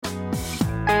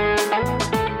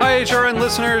HRN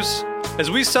listeners.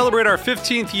 As we celebrate our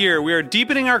 15th year, we are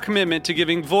deepening our commitment to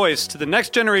giving voice to the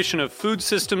next generation of food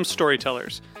systems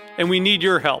storytellers, and we need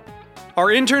your help. Our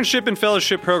internship and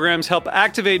fellowship programs help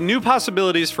activate new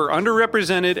possibilities for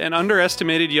underrepresented and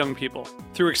underestimated young people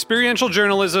through experiential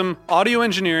journalism, audio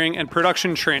engineering, and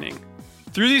production training.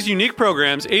 Through these unique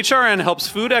programs, HRN helps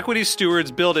food equity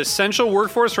stewards build essential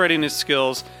workforce readiness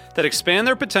skills that expand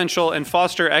their potential and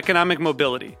foster economic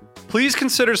mobility. Please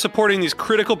consider supporting these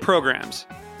critical programs.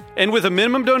 And with a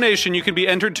minimum donation, you can be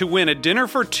entered to win a dinner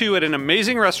for two at an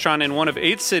amazing restaurant in one of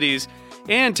 8 cities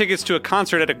and tickets to a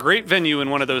concert at a great venue in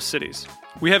one of those cities.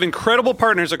 We have incredible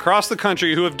partners across the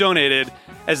country who have donated,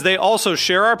 as they also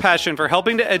share our passion for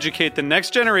helping to educate the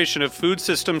next generation of food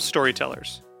systems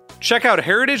storytellers. Check out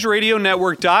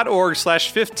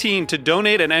heritageradionetwork.org/15 to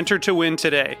donate and enter to win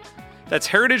today. That's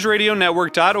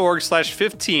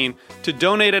heritageradionetwork.org/15 to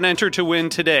donate and enter to win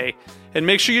today. And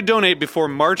make sure you donate before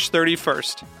March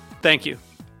 31st. Thank you.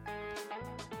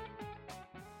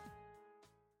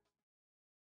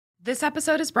 This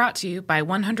episode is brought to you by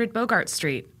 100 Bogart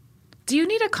Street. Do you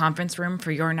need a conference room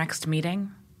for your next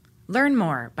meeting? Learn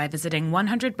more by visiting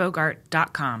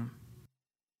 100bogart.com.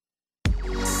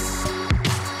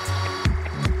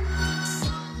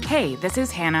 Hey, this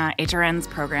is Hannah, HRN's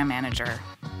program manager.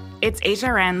 It's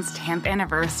HRN's 10th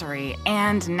anniversary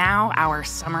and now our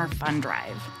summer fun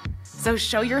drive. So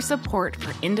show your support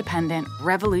for independent,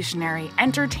 revolutionary,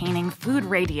 entertaining food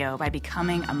radio by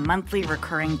becoming a monthly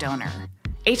recurring donor.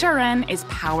 HRN is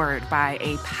powered by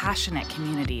a passionate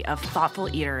community of thoughtful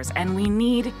eaters, and we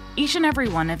need each and every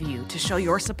one of you to show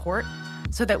your support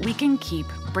so that we can keep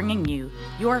bringing you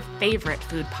your favorite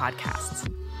food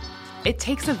podcasts. It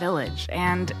takes a village,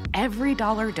 and every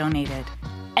dollar donated,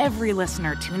 every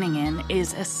listener tuning in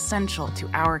is essential to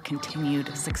our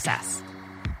continued success.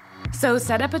 So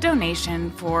set up a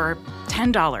donation for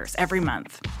 $10 every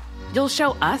month. You'll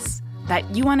show us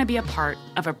that you want to be a part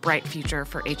of a bright future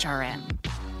for HRN.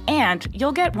 And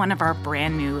you'll get one of our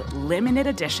brand new limited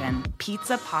edition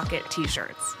Pizza Pocket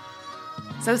t-shirts.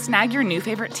 So snag your new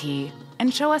favorite tea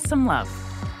and show us some love,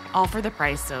 all for the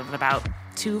price of about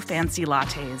 2 fancy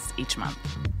lattes each month.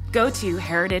 Go to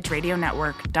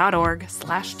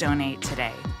heritageradionetwork.org/donate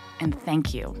today. And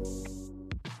thank you.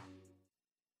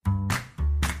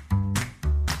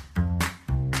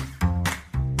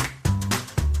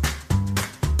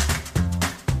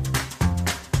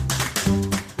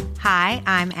 Hi,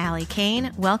 I'm Allie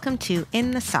Kane. Welcome to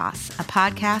In the Sauce, a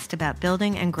podcast about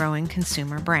building and growing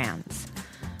consumer brands.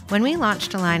 When we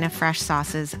launched a line of fresh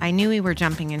sauces, I knew we were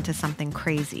jumping into something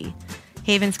crazy.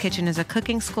 Haven's Kitchen is a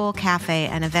cooking school, cafe,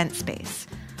 and event space.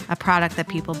 A product that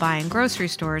people buy in grocery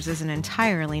stores is an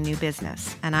entirely new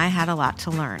business, and I had a lot to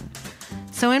learn.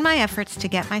 So in my efforts to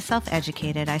get myself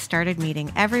educated, I started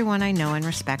meeting everyone I know and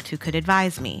respect who could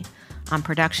advise me on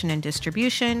production and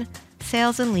distribution,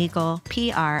 sales and legal,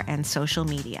 PR, and social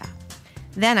media.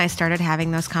 Then I started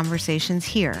having those conversations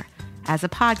here as a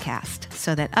podcast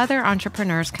so that other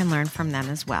entrepreneurs can learn from them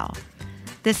as well.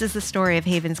 This is the story of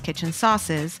Haven's Kitchen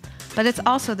sauces, but it's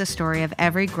also the story of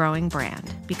every growing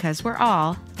brand because we're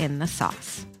all in the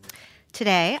sauce.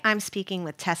 Today, I'm speaking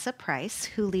with Tessa Price,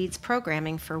 who leads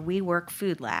programming for WeWork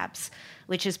Food Labs,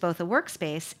 which is both a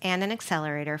workspace and an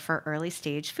accelerator for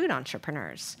early-stage food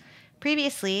entrepreneurs.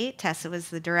 Previously, Tessa was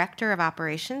the Director of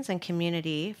Operations and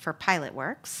Community for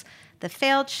Pilotworks, the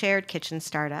failed shared kitchen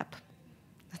startup.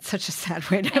 That's such a sad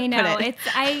way to put it. I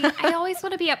know. I always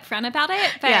want to be upfront about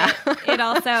it, but it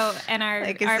also, and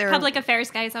our public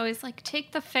affairs guy is always like,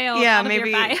 take the failed out of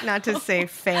your bio. Maybe not to say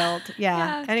failed.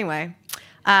 Yeah. Anyway,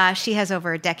 she has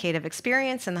over a decade of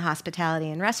experience in the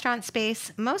hospitality and restaurant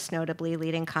space, most notably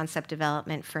leading concept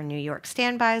development for New York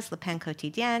Standbys, Le Pain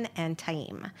Quotidien, and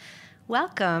Taim.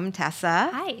 Welcome, Tessa.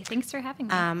 Hi, thanks for having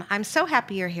me. I'm so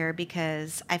happy you're here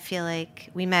because I feel like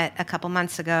we met a couple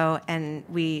months ago and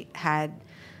we had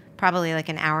probably like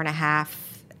an hour and a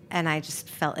half, and I just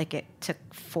felt like it took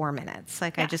 4 minutes. I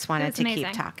just wanted to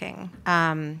keep talking.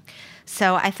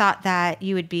 So I thought that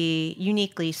you would be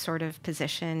uniquely sort of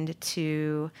positioned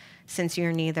to, since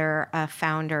you're neither a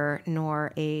founder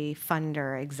nor a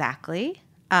funder exactly,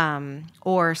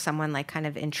 or someone like kind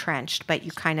of entrenched, but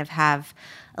you kind of have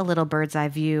a little bird's eye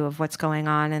view of what's going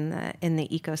on in the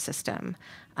ecosystem.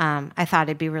 I thought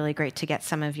it'd be really great to get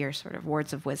some of your sort of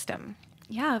words of wisdom.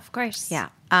 Yeah, of course. Yeah.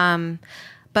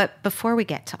 But before we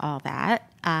get to all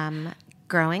that,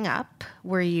 growing up,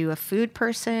 were you a food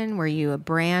person? Were you a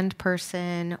brand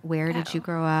person? Where did you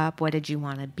grow up? What did you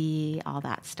want to be? All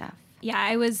that stuff. Yeah,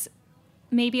 I was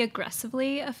maybe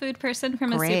aggressively a food person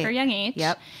from a super young age.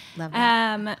 Yep. Love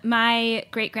that. My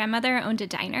great-grandmother owned a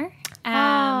diner.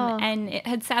 And it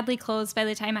had sadly closed by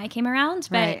the time I came around,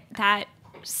 but that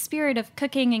spirit of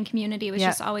cooking and community was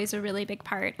just always a really big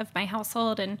part of my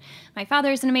household. And my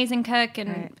father's an amazing cook,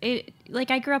 and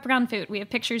I grew up around food. We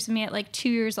have pictures of me at like 2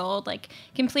 years old, like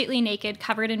completely naked,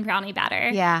 covered in brownie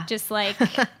batter. Yeah. Just like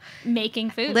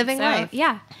making food. Living life.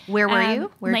 Yeah. Where were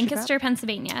you? Where'd Lancaster,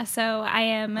 Pennsylvania. So I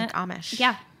am like Amish.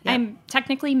 Yeah. Yep. I'm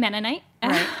technically Mennonite.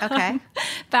 Right. Okay.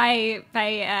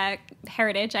 by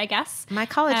heritage, I guess. My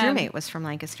college roommate was from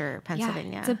Lancaster,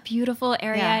 Pennsylvania. Yeah, it's a beautiful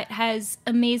area. Yeah. It has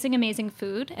amazing, amazing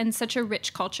food and such a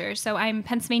rich culture. So I'm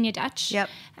Pennsylvania Dutch. Yep.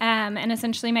 And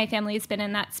essentially my family has been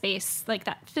in that space, like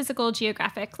that physical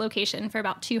geographic location for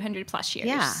about 200 plus years.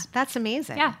 Yeah, that's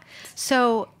amazing. Yeah.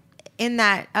 So in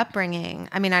that upbringing,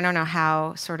 I mean, I don't know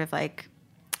how sort of like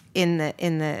in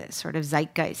the sort of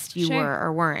zeitgeist you were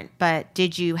or weren't, but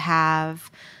did you have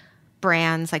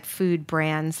brands, like food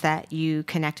brands that you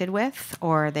connected with,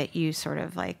 or that you sort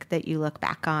of like that you look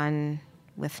back on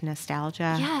with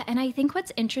nostalgia? Yeah, and I think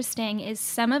what's interesting is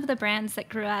some of the brands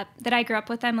that I grew up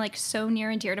with them like so near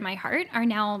and dear to my heart are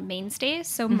now mainstays.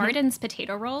 So Martin's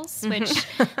potato rolls, which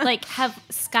like have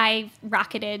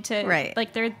skyrocketed to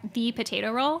like they're the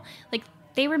potato roll. Like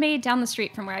they were made down the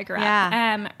street from where I grew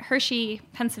up. Hershey,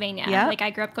 Pennsylvania. Yep. Like I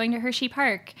grew up going to Hershey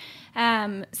Park.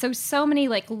 So many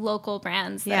like local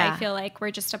brands that I feel like were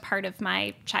just a part of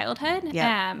my childhood.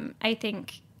 Yep. I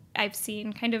think I've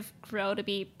seen kind of grow to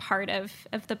be part of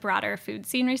the broader food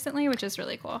scene recently, which is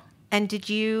really cool. And did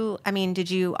you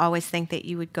always think that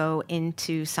you would go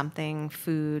into something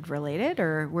food related,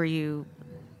 or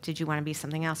did you want to be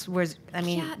something else?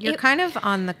 You're kind of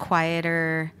on the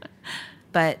quieter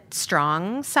but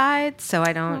strong side, so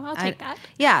I don't... I'll take that.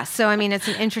 Yeah, so I mean, it's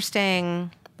an interesting,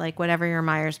 like whatever your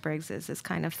Myers-Briggs is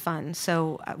kind of fun.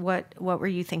 So what were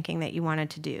you thinking that you wanted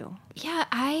to do?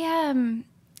 Yeah,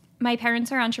 my parents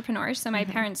are entrepreneurs, so my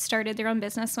parents started their own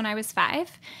business when I was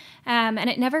 5. And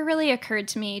it never really occurred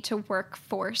to me to work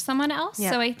for someone else.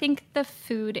 Yep. So I think the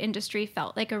food industry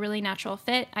felt like a really natural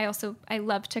fit. I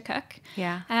love to cook.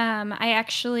 Yeah. I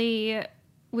actually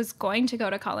was going to go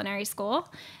to culinary school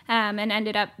and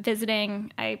ended up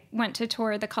visiting. I went to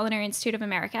tour the Culinary Institute of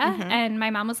America, and my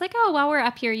mom was like, oh, while we're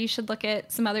up here, you should look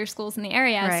at some other schools in the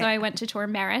area. Right. So I went to tour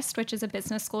Marist, which is a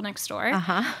business school next door.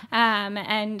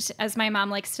 And as my mom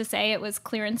likes to say, it was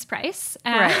clearance price.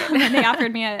 And they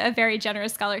offered me a very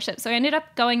generous scholarship. So I ended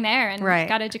up going there and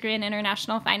got a degree in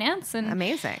international finance. And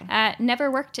amazing. Never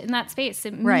worked in that space.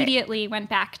 Immediately went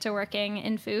back to working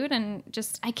in food, and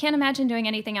just, I can't imagine doing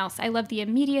anything else. I love the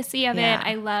immediacy of it.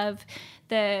 I love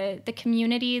the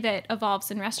community that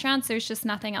evolves in restaurants. There's just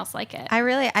nothing else like it.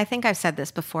 I think I've said this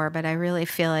before, but I really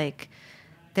feel like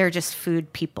they're just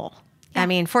food people. Yeah. I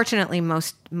mean, fortunately,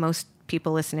 most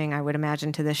people listening, I would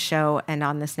imagine, to this show and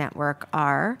on this network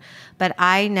are, but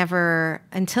I never,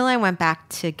 until I went back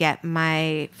to get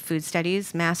my food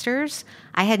studies master's,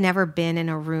 I had never been in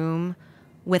a room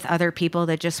with other people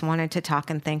that just wanted to talk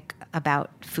and think about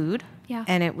food. Yeah.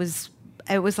 And it was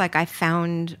like I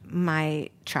found my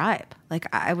tribe. Like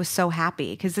I was so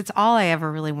happy because it's all I ever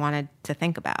really wanted to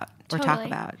think about or talk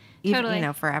about,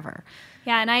 even, forever.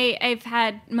 Yeah, and I've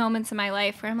had moments in my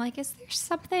life where I'm like, is there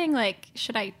something, like,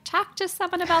 should I talk to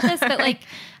someone about this? But like,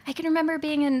 I can remember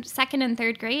being in 2nd and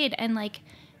 3rd grade and like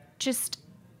just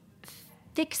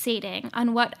fixating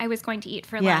on what I was going to eat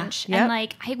for lunch. Yep. And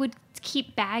like, I would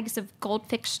keep bags of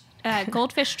goldfish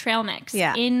trail mix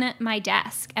in my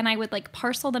desk, and I would like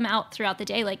parcel them out throughout the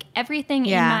day. Like everything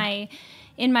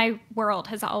in my world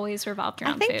has always revolved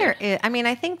around food.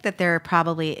 I think that there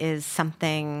probably is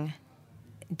something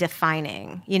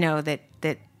defining,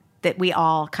 that we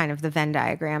all kind of, the Venn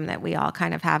diagram that we all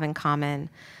kind of have in common.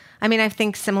 I mean, I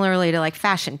think similarly to like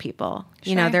fashion people,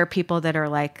 there are people that are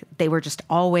like, they were just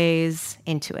always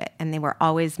into it and they were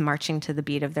always marching to the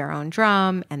beat of their own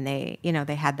drum, and they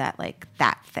had that, like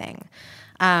that thing.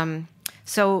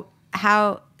 So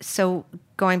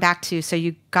going back to, so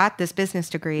you got this business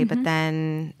degree, but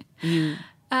then you...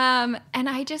 and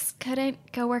I just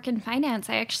couldn't go work in finance.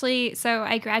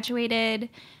 I graduated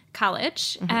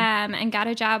college and got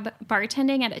a job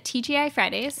bartending at a TGI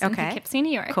Fridays in Poughkeepsie,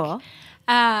 New York. Cool.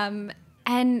 And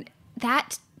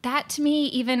that to me,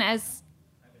 even as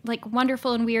like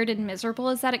wonderful and weird and miserable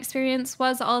as that experience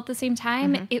was all at the same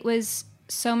time, it was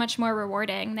so much more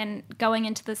rewarding than going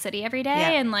into the city every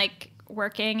day and like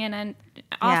working in an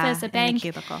office, a bank, in a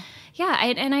cubicle. Yeah,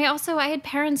 I had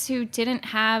parents who didn't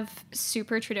have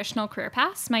super traditional career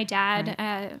paths. My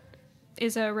dad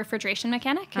is a refrigeration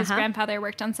mechanic. His grandfather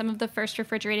worked on some of the first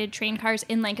refrigerated train cars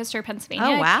in Lancaster,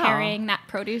 Pennsylvania, carrying that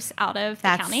produce out of the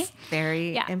county. That's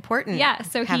very important. Yeah,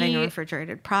 so having a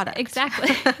refrigerated product.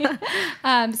 Exactly.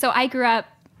 So I grew up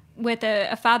with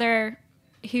a father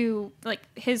who, like,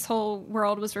 his whole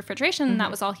world was refrigeration, and that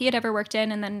was all he had ever worked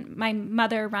in. And then my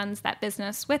mother runs that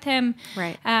business with him.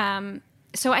 Right.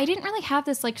 So I didn't really have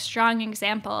this, like, strong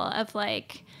example of,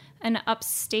 like, an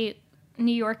upstate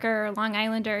New Yorker or Long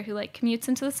Islander who, like, commutes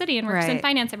into the city and works in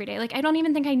finance every day. Like, I don't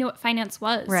even think I knew what finance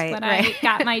was when I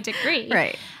got my degree.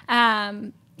 Right.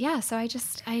 So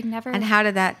I never... And how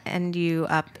did that end you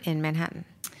up in Manhattan?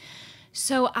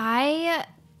 So I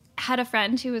had a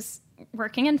friend who was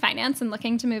working in finance and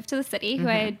looking to move to the city, who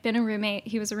I had been a roommate.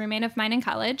 He was a roommate of mine in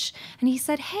college. And he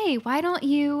said, hey, why don't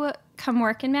you come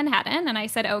work in Manhattan? And I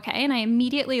said, okay. And I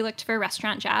immediately looked for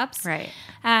restaurant jobs. Right.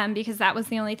 Because that was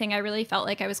the only thing I really felt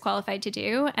like I was qualified to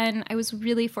do. And I was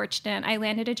really fortunate. I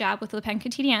landed a job with Le Pain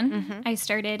Quotidien. I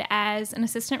started as an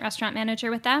assistant restaurant manager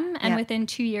with them. And within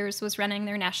 2 years was running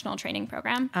their national training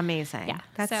program. Amazing. Yeah.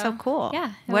 That's so cool.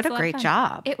 Yeah. What a great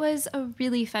job. It was a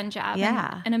really fun job.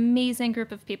 Yeah. An amazing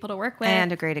group of people to work with.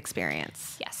 And a great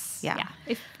experience. Yes. Yeah.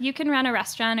 If you can run a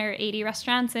restaurant or 80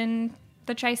 restaurants in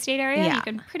the tri-state area, you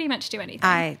can pretty much do anything.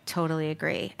 I totally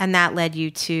agree. And that led you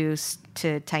to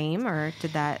Taim, or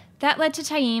did that? That led to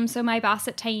Taim. So my boss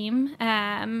at Taim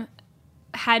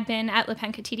had been at Le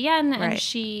Pain Quotidien,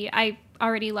 and I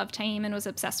already loved Taim and was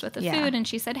obsessed with the food. And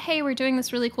she said, hey, we're doing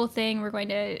this really cool thing. We're going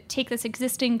to take this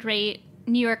existing great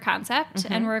New York concept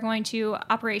and we're going to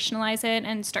operationalize it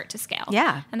and start to scale.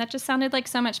 Yeah. And that just sounded like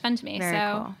so much fun to me. Very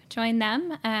cool. Joined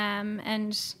them.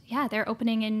 And they're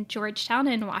opening in Georgetown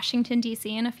in Washington,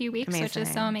 D.C. in a few weeks, which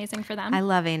is so amazing for them. I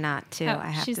love Anat too, I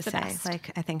have she's to the say. best.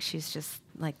 Like, I think she's just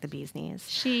like the bee's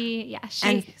knees.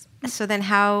 And so then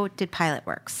how did Pilot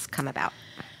Works come about?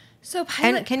 So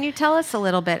Pilot... Can you tell us a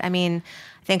little bit? I mean,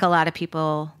 I think a lot of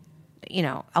people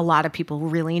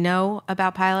really know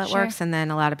about Pilot Works, and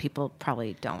then a lot of people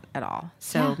probably don't at all.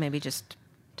 So maybe just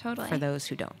for those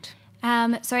who don't.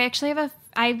 So I actually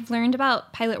I've learned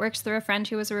about Pilot Works through a friend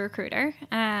who was a recruiter,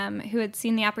 who had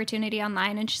seen the opportunity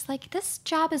online, and she's like, this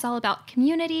job is all about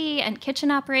community and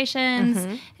kitchen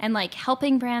operations and like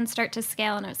helping brands start to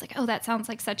scale. And I was like, oh, that sounds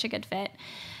like such a good fit.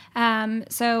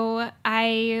 So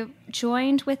I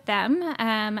joined with them,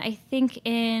 I think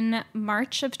in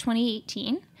March of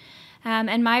 2018.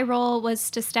 And my role was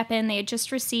to step in. They had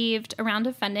just received a round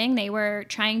of funding. They were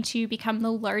trying to become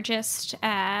the largest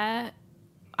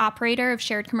operator of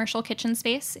shared commercial kitchen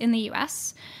space in the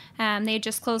U.S. They had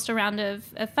just closed a round of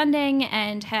funding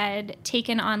and had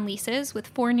taken on leases with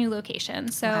 4 new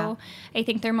locations. So I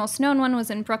think their most known one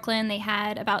was in Brooklyn. They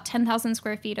had about 10,000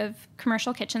 square feet of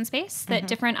commercial kitchen space that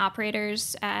different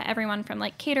operators, everyone from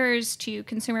like caterers to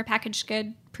consumer packaged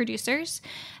good producers,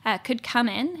 could come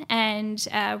in and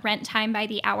rent time by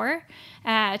the hour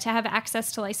to have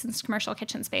access to licensed commercial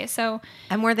kitchen space.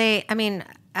 And were they,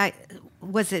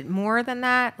 was it more than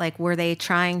that? Like, were they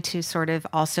trying to sort of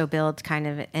also build kind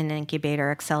of an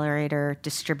incubator, accelerator,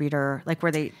 distributor? Like,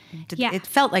 it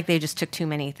felt like they just took too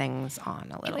many things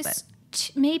on a little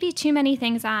bit. Maybe too many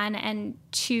things on and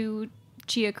too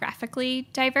geographically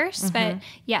diverse, but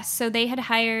yes, so they had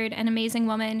hired an amazing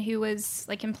woman who was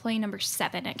like employee number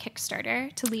 7 at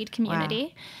Kickstarter to lead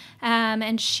community.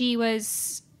 And she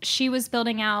was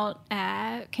building out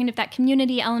kind of that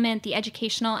community element, the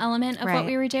educational element of what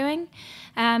we were doing.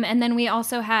 And then we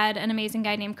also had an amazing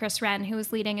guy named Chris Wren who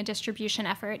was leading a distribution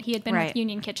effort. He had been with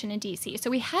Union Kitchen in DC. So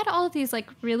we had all of these like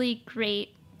really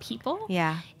great people.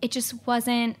 Yeah. It just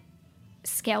wasn't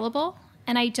scalable.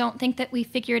 And I don't think that we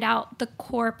figured out the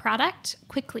core product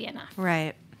quickly enough.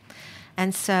 Right.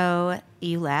 And so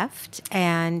you left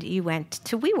and you went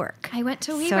to WeWork. I went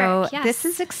to WeWork, So this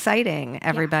is exciting,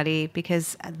 everybody,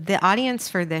 because the audience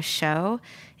for this show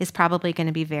is probably going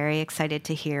to be very excited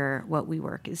to hear what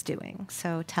WeWork is doing.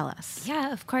 So tell us.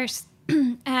 Yeah, of course.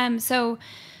 So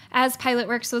as Pilot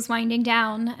Works was winding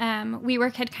down,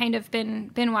 WeWork had kind of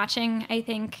been watching, I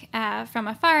think, from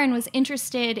afar and was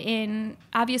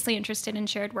obviously interested in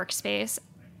shared workspace,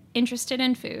 interested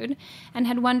in food, and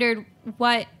had wondered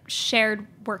what shared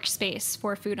workspace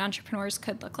for food entrepreneurs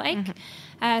could look like.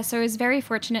 So I was very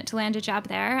fortunate to land a job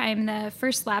there. I'm the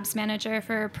first labs manager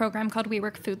for a program called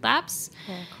WeWork Food Labs.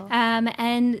 Very cool.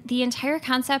 And the entire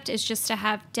concept is just to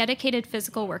have dedicated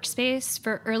physical workspace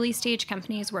for early stage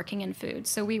companies working in food.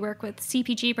 So we work with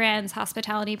CPG brands,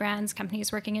 hospitality brands,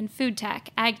 companies working in food tech,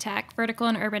 ag tech, vertical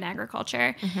and urban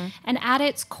agriculture. And at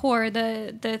its core,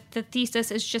 the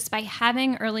thesis is just by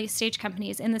having early stage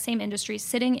companies in the same industry,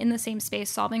 sitting in the same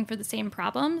space, solving for the same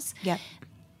problems.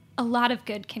 a lot of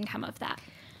good can come of that.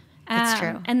 That's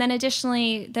true. And then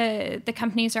additionally, the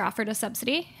companies are offered a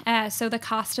subsidy. So the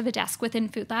cost of a desk within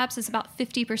Food Labs is about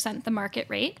 50% the market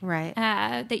rate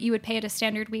that you would pay at a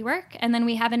standard WeWork. And then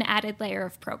we have an added layer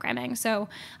of programming. So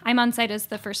I'm on site as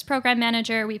the first program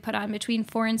manager. We put on between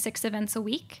 4 and 6 events a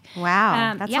week.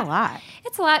 Wow, that's a lot.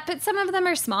 It's a lot, but some of them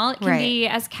are small. It can be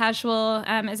as casual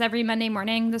as every Monday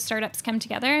morning the startups come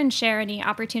together and share any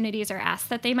opportunities or asks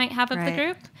that they might have of the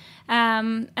group.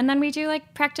 And then we do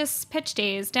like practice pitch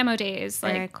days, demo days,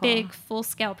 like big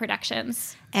full-scale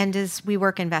productions. And does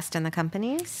WeWork invest in the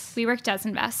companies? WeWork does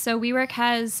invest. So WeWork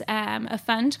has a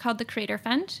fund called the Creator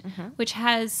Fund, which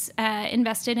has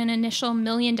invested an initial $1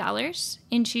 million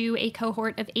into a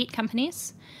cohort of 8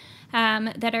 companies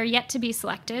that are yet to be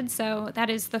selected. So that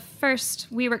is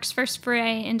WeWork's first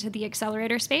foray into the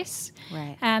accelerator space.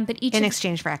 Right. But in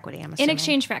exchange for equity, I'm assuming. In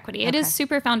exchange for equity. It is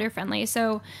super founder friendly.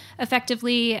 So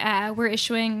effectively, we're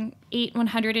issuing 8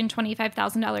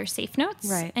 $125,000 safe notes.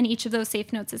 Right. And each of those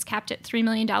safe notes is capped at $3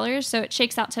 million. So it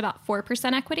shakes out to about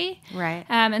 4% equity. Right.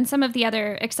 And some of the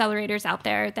other accelerators out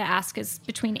there, the ask is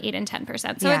between 8 and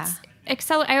 10%.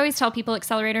 So I always tell people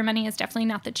accelerator money is definitely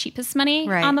not the cheapest money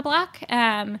on the block.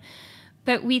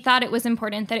 But we thought it was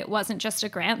important that it wasn't just a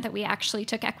grant, that we actually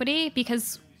took equity,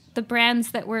 because the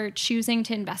brands that we're choosing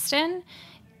to invest in,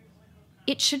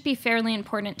 it should be fairly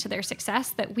important to their success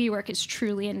that WeWork is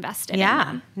truly invested in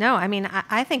them. No, I mean,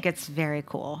 I think it's very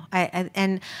cool.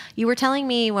 And you were telling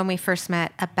me when we first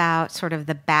met about sort of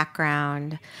the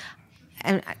background,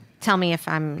 and tell me if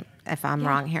I'm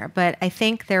wrong here, but I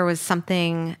think there was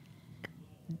something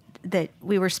that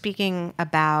we were speaking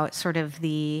about, sort of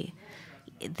the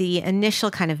initial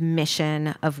kind of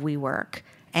mission of WeWork,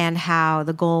 and how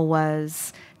the goal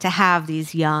was to have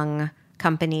these young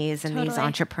companies and these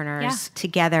entrepreneurs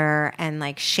together and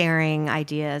like sharing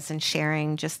ideas and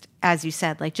sharing, just as you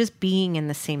said, like just being in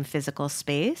the same physical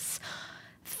space.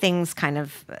 Things kind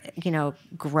of,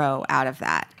 grow out of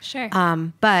that. Sure.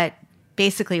 But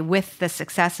basically with the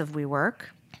success of WeWork,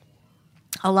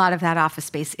 a lot of that office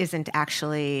space isn't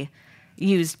actually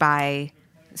used by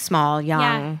small,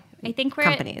 young I think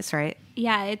companies, right?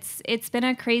 Yeah, it's been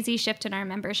a crazy shift in our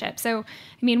membership. So,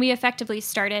 I mean, we effectively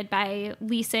started by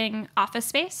leasing office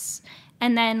space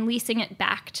and then leasing it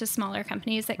back to smaller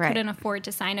companies that couldn't afford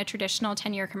to sign a traditional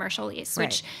 10-year commercial lease,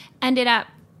 which ended up,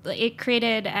 it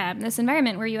created this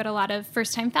environment where you had a lot of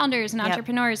first-time founders and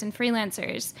entrepreneurs and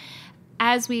freelancers.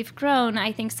 As we've grown,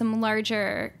 I think some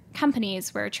larger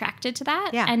companies were attracted to that.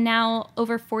 Yeah. And now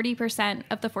over 40%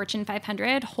 of the Fortune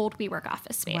 500 hold WeWork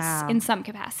office space in some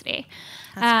capacity,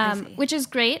 which is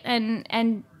great.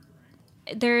 And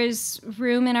there's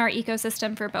room in our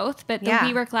ecosystem for both. But the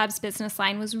WeWork Labs business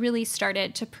line was really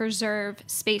started to preserve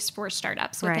space for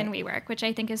startups within WeWork, which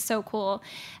I think is so cool.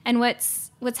 And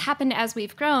what's happened as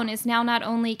we've grown is now not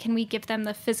only can we give them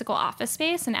the physical office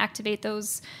space and activate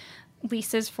those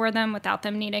leases for them without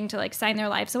them needing to like sign their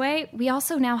lives away, we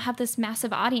also now have this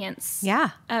massive audience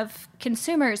of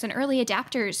consumers and early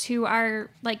adapters who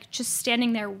are like just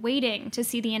standing there waiting to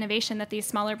see the innovation that these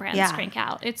smaller brands crank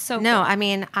out. It's so cool. I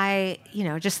mean,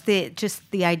 just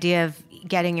the idea of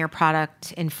getting your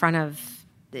product in front of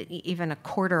even a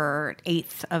quarter or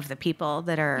eighth of the people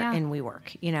that are in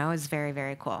WeWork, is very,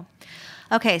 very cool.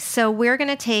 Okay, so we're going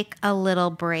to take a little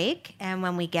break, and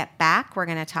when we get back, we're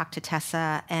going to talk to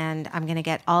Tessa, and I'm going to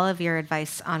get all of your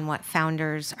advice on what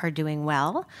founders are doing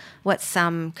well, what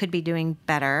some could be doing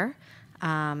better,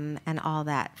 and all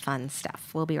that fun stuff.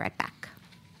 We'll be right back.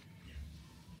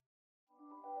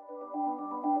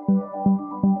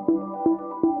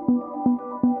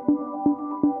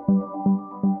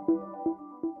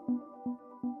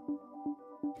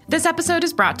 This episode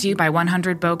is brought to you by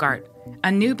 100 Bogart,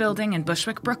 a new building in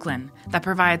Bushwick, Brooklyn that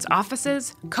provides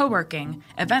offices, co-working,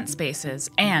 event spaces,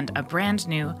 and a brand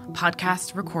new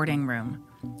podcast recording room.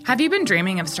 Have you been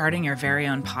dreaming of starting your very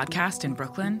own podcast in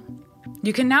Brooklyn?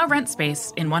 You can now rent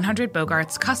space in 100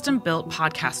 Bogart's custom-built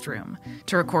podcast room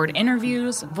to record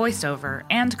interviews, voiceover,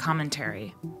 and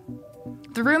commentary.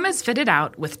 The room is fitted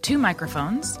out with 2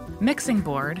 microphones, mixing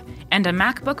board, and a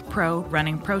MacBook Pro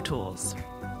running Pro Tools.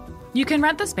 You can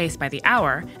rent the space by the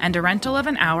hour, and a rental of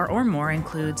an hour or more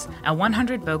includes a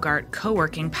 100 Bogart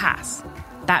co-working pass.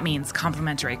 That means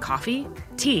complimentary coffee,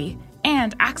 tea,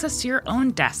 and access to your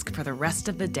own desk for the rest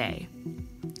of the day.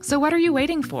 So what are you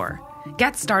waiting for?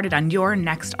 Get started on your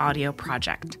next audio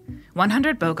project.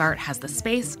 100 Bogart has the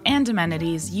space and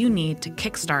amenities you need to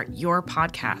kickstart your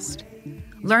podcast.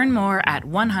 Learn more at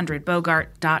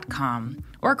 100bogart.com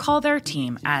or call their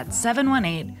team at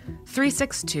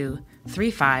 718-362-3539.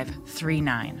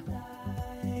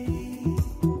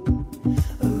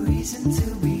 A reason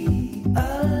to be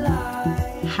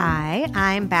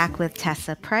Hi, I'm back with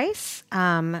Tessa Price,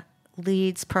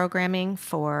 leads programming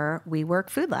for WeWork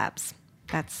Food Labs.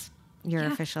 That's your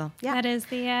official. Yeah, that is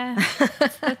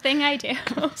the thing I do.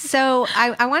 So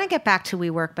I want to get back to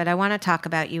WeWork, but I want to talk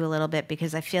about you a little bit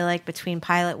because I feel like between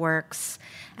PilotWorks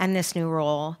and this new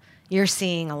role, you're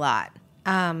seeing a lot.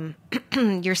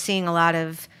 You're seeing a lot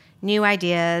of new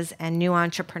ideas and new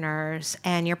entrepreneurs,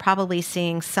 and you're probably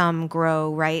seeing some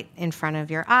grow right in front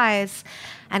of your eyes.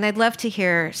 And I'd love to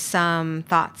hear some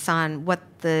thoughts on what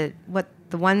the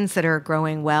ones that are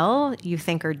growing well you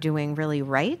think are doing really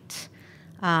right.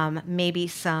 Maybe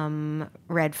some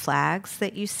red flags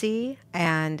that you see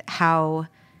and how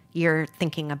you're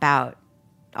thinking about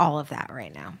all of that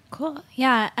right now. Cool.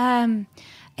 Yeah.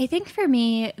 I think for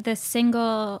me, the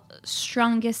single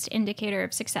strongest indicator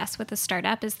of success with a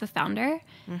startup is the founder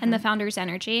and the founder's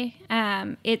energy.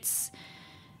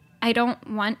 I don't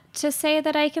want to say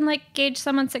that I can gauge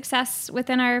someone's success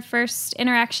within our first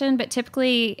interaction, but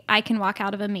typically I can walk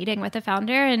out of a meeting with a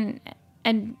founder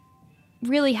and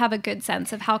really have a good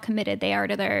sense of how committed they are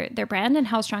to their brand and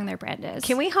how strong their brand is.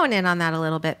 Can we hone in on that a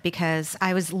little bit? Because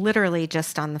I was literally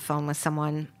just on the phone with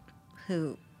someone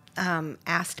who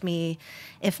asked me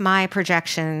if my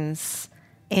projections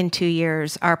in 2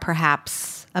 years are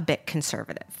perhaps a bit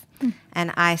conservative.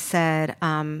 And I said,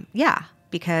 yeah,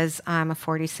 because I'm a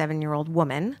 47-year-old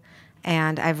woman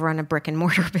and I've run a brick and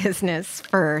mortar business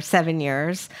for 7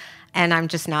 years, and I'm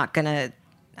just not gonna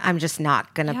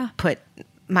put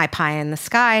my pie in the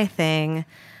sky thing.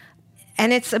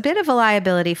 And it's a bit of a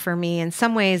liability for me in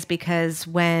some ways because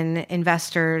when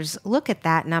investors look at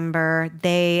that number,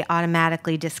 they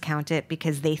automatically discount it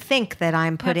because they think that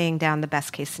I'm putting down the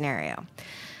best case scenario.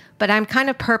 But I'm kind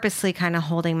of purposely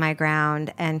holding my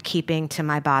ground and keeping to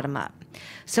my bottom up.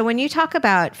 So when you talk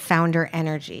about founder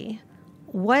energy,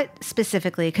 what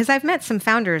specifically, because I've met some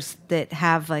founders that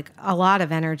have a lot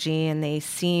of energy and they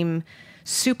seem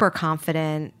super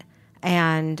confident,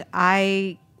 and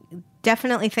I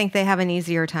definitely think they have an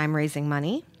easier time raising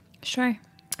money. Sure.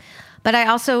 But I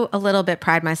also a little bit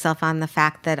pride myself on the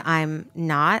fact that I'm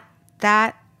not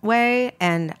that way,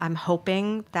 and I'm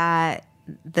hoping that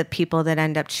the people that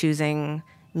end up choosing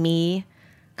me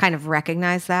kind of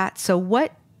recognize that. So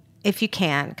what, if you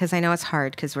can, because I know it's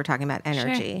hard because we're talking about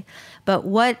energy, but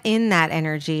what in that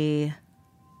energy,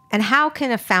 and how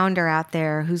can a founder out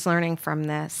there who's learning from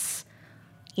this,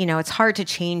 it's hard to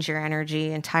change your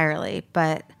energy entirely,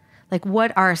 but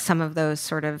what are some of those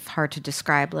sort of hard to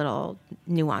describe little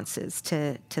nuances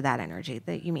to that energy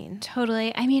that you mean?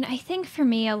 Totally. I mean, I think for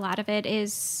me, a lot of it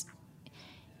is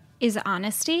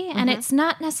honesty. And it's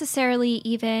not necessarily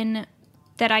even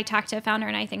that I talk to a founder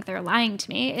and I think they're lying to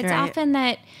me. It's often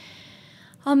that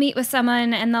I'll meet with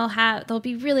someone and they'll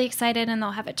be really excited and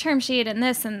they'll have a term sheet and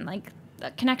this and a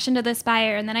connection to this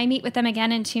buyer, and then I meet with them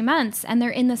again in 2 months and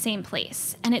they're in the same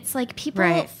place. And it's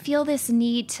people feel this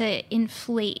need to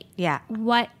inflate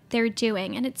what they're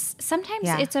doing. And sometimes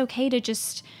it's okay to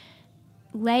just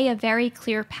lay a very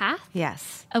clear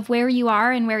path of where you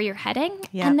are and where you're heading,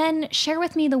 and then share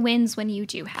with me the wins when you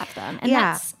do have them.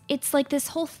 And it's this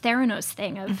whole Theranos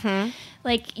thing of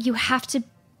you have to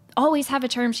always have a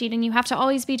term sheet and you have to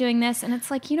always be doing this. And it's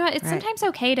it's sometimes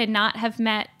okay to not have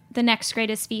met the next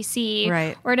greatest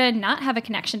VC or to not have a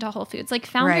connection to Whole Foods.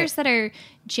 Founders that are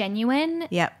genuine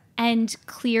and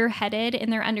clear-headed in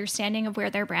their understanding of where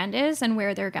their brand is and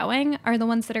where they're going are the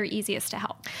ones that are easiest to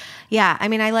help. Yeah. I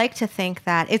mean, I like to think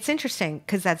that it's interesting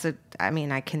because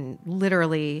I can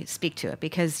literally speak to it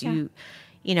because you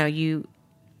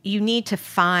need to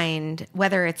find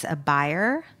whether it's a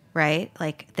buyer, right?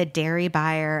 The dairy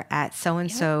buyer at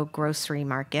so-and-so grocery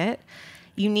market.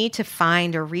 You need to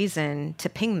find a reason to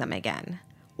ping them again,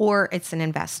 or it's an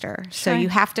investor. So you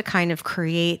have to kind of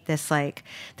create this,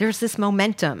 there's this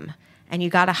momentum and you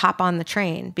got to hop on the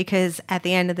train because at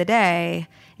the end of the day,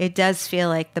 it does feel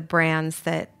like the brands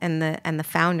that, and the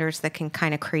founders that can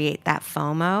kind of create that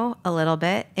FOMO a little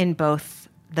bit in both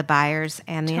the buyers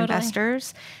and the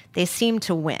investors, they seem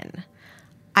to win.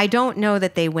 I don't know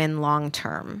that they win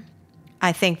long-term.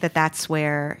 I think that that's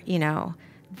where,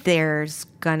 there's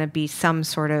going to be some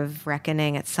sort of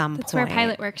reckoning at some point. That's where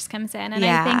PilotWorks comes in. And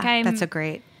I think that's a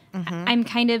great... I'm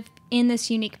kind of in this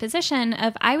unique position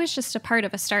of I was just a part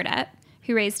of a startup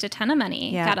who raised a ton of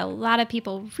money, got a lot of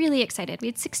people really excited. We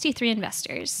had 63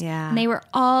 investors. And they were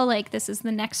all this is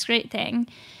the next great thing.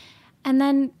 And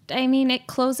then, it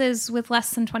closes with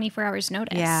less than 24 hours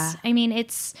notice.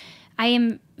 I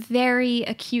am very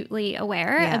acutely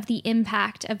aware of the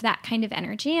impact of that kind of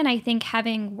energy. And I think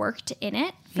having worked in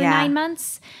it for 9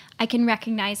 months, I can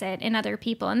recognize it in other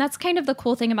people. And that's kind of the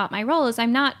cool thing about my role is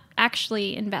I'm not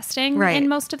actually investing Right. in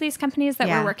most of these companies that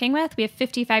Yeah. we're working with. We have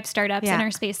 55 startups in Yeah.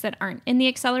 our space that aren't in the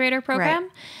accelerator program.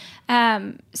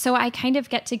 So I kind of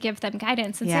get to give them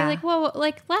guidance and Yeah. say like, well,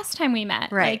 like last time we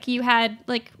met, Right. like you had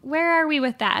like, where are we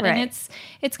with that? Right. And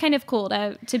it's kind of cool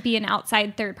to be an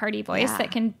outside third party voice Yeah.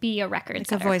 that can be a record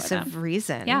It's a setter voice for of them.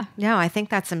 reason. Yeah. No, I think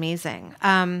that's amazing.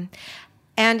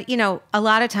 And, a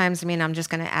lot of times, I'm just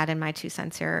going to add in my 2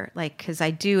 cents here, like, because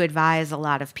I do advise a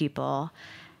lot of people.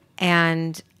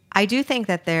 And I do think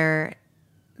that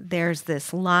there's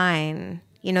this line,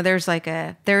 there's like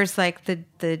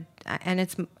the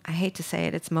and I hate to say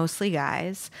it, it's mostly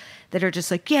guys that are just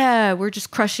like, yeah, we're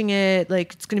just crushing it.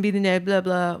 Like, it's going to be the blah,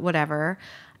 blah, whatever.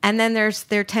 And then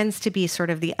there tends to be sort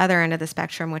of the other end of the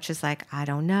spectrum, which is like, I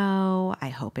don't know. I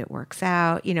hope it works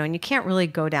out, and you can't really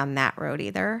go down that road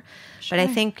either. Sure. But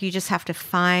I think you just have to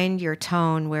find your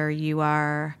tone where you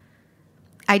are.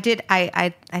 I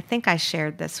think I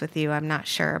shared this with you. I'm not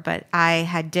sure, but I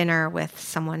had dinner with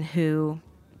someone who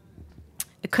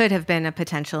could have been a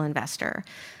potential investor,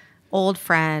 old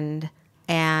friend,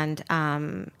 and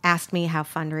asked me how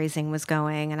fundraising was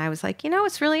going. And I was like,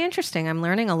 it's really interesting. I'm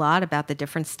learning a lot about the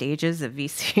different stages of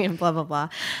VC and blah, blah, blah.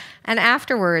 And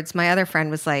afterwards, my other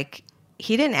friend was like,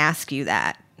 he didn't ask you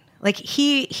that. Like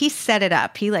he set it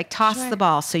up. He like tossed the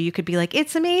ball so you could be like,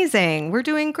 it's amazing. We're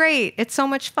doing great. It's so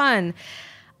much fun.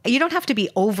 You don't have to be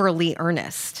overly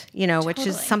earnest, which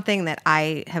is something that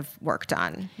I have worked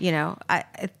on,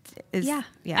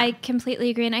 I completely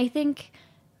agree. And I think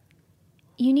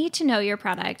you need to know your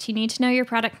product. You need to know your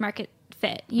product market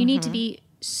fit. You need to be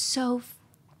so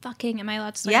fucking, am I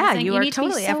allowed to say Yeah, anything? you You are need to be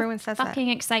totally, so everyone says that. fucking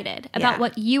excited about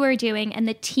what you are doing and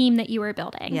the team that you are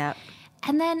building. Yep.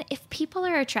 And then if people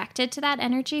are attracted to that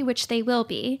energy, which they will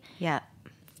be, Yeah.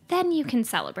 then you can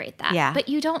celebrate that. Yeah. But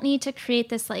you don't need to create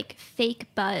this like fake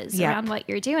buzz around what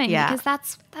you're doing because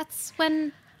that's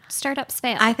when startups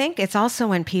fail. I think it's also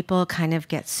when people kind of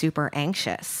get super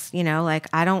anxious, like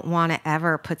I don't want to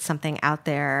ever put something out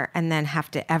there and then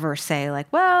have to ever say like,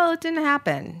 well, it didn't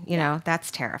happen. That's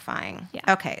terrifying. Yeah.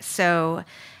 Okay. So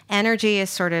energy is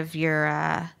sort of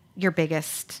your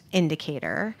biggest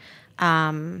indicator.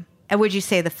 And would you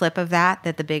say the flip of that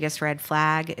the biggest red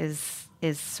flag is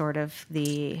sort of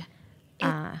the,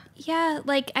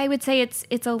 like I would say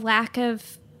it's a lack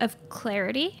of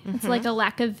clarity. Mm-hmm. It's like a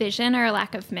lack of vision or a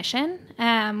lack of mission.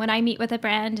 When I meet with a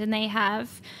brand and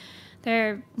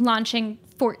they're launching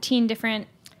 14 different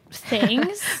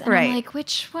things, and right. I'm like,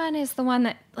 which one is the one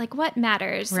that like what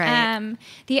matters? Right.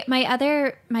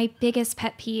 My biggest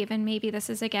pet peeve, and maybe this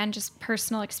is again just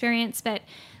personal experience, but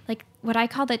like what I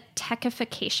call the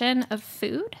techification of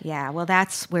food. Yeah, well,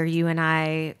 that's where you and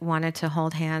I wanted to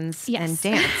hold hands and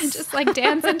dance. Just like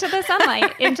dance into the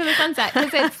sunlight, into the sunset.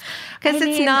 Because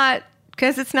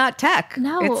it's not tech.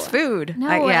 No. It's food.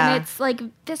 No, and it's like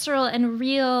visceral and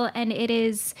real. And it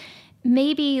is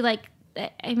maybe like,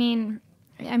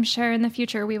 I'm sure in the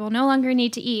future we will no longer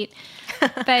need to eat.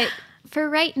 But for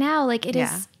right now, like it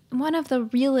is one of the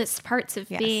realest parts of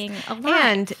being alive.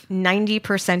 And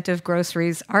 90% of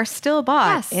groceries are still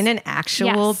bought in an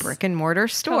actual brick and mortar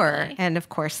store. Totally. And of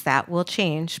course that will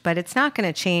change, but it's not going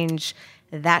to change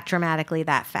that dramatically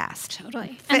that fast.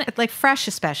 Totally. Like fresh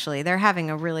especially, they're having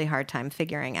a really hard time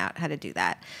figuring out how to do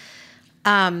that.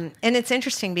 And it's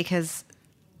interesting because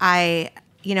I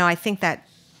think that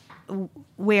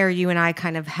where you and I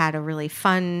kind of had a really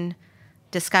fun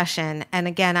discussion. And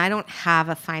again, I don't have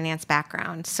a finance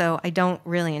background, so I don't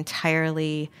really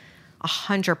entirely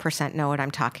 100% know what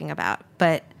I'm talking about.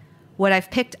 But what I've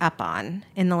picked up on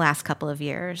in the last couple of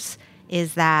years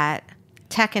is that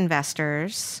tech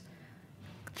investors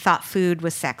thought food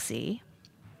was sexy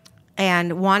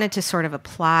and wanted to sort of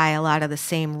apply a lot of the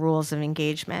same rules of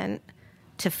engagement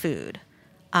to food,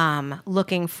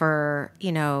 looking for,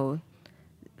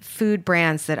 food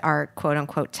brands that are quote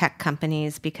unquote tech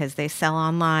companies because they sell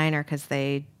online or because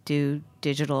they do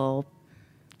digital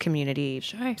community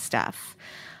stuff.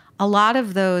 A lot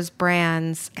of those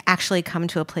brands actually come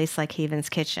to a place like Haven's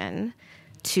Kitchen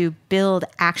to build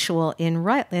actual in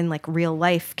like real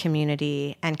life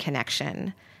community and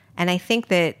connection. And I think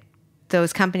that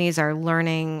those companies are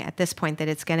learning at this point that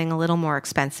it's getting a little more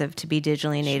expensive to be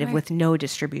digitally native with no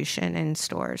distribution in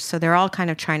stores. So they're all kind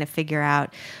of trying to figure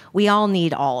out, we all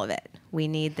need all of it. We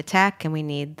need the tech and we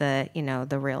need the,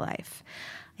 the real life.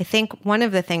 I think one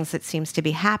of the things that seems to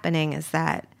be happening is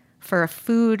that for a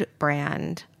food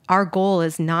brand, our goal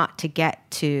is not to get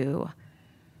to,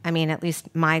 at least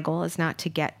my goal is not to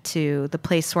get to the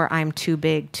place where I'm too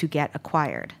big to get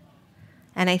acquired.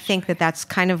 And I think that that's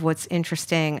kind of what's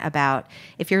interesting about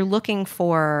if you're looking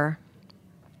for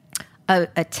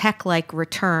a tech-like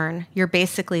return, you're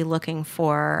basically looking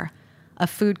for a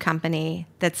food company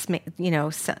that's,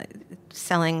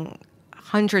 selling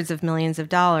hundreds of millions of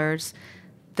dollars.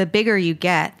 The bigger you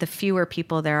get, the fewer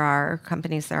people there are,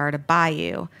 companies there are to buy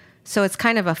you. So it's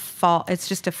kind of it's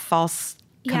just a false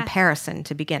comparison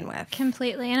to begin with.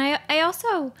 Completely. And I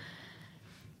also,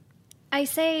 I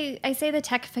say the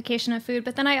techification of food,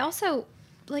 but then I also,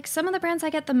 like, some of the brands I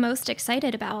get the most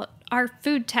excited about are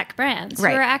food tech brands who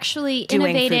are actually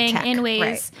innovating in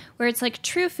ways where it's like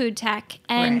true food tech,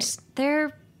 and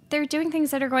they're doing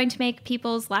things that are going to make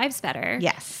people's lives better.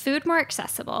 Yes. Food more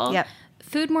accessible. Yep.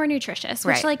 Food more nutritious,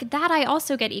 which like that I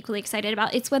also get equally excited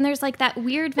about. It's when there's like that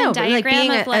weird Venn diagram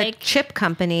being of like a chip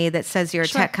company that says you're a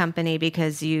tech company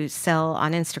because you sell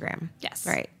on Instagram. Yes.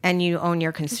 Right. And you own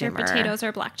your consumer. Your potatoes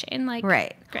are blockchain. Like,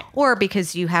 right. Great. Or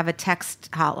because you have a text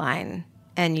hotline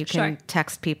and you can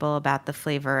text people about the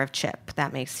flavor of chip.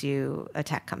 That makes you a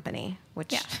tech company,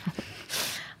 which you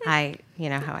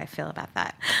know how I feel about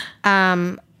that.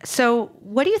 So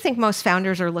what do you think most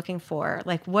founders are looking for?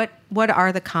 Like, what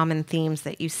are the common themes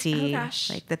that you see?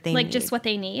 Like that they need? Just what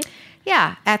they need?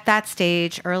 Yeah. At that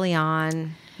stage, early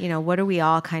on, what do we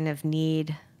all kind of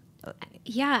need?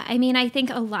 Yeah. I mean, I think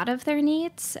a lot of their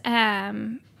needs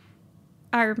are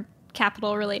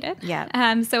capital related.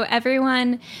 Yeah. So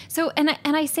everyone, and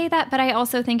I say that, but I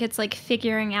also think it's like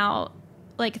figuring out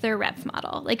like their rev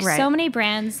model. Like so many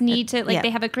brands need to, like,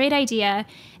 they have a great idea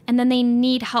and then they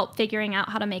need help figuring out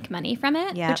how to make money from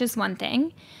it, which is one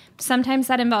thing. Sometimes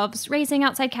that involves raising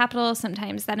outside capital.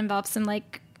 Sometimes that involves some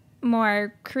like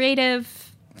more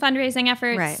creative fundraising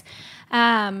efforts.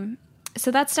 Right.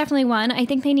 So that's definitely one. I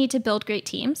think they need to build great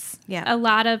teams. Yeah. A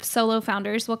lot of solo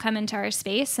founders will come into our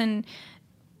space, and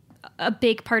a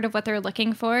big part of what they're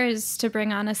looking for is to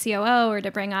bring on a COO or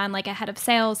to bring on like a head of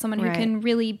sales, someone who can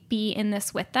really be in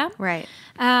this with them. Right.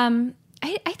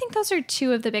 I think those are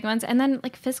two of the big ones. And then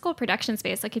like physical production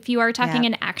space. Like if you are talking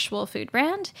an actual food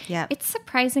brand, it's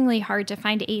surprisingly hard to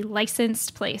find a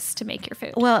licensed place to make your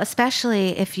food. Well,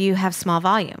 especially if you have small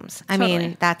volumes. I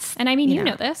mean, that's... And I mean, you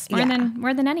know this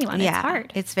more than anyone. Yeah. It's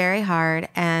hard. It's very hard.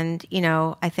 And,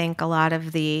 I think a lot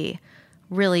of the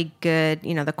really good,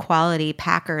 the quality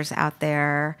packers out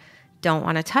there don't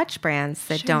want to touch brands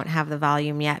that don't have the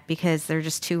volume yet because they're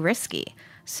just too risky.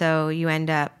 So you end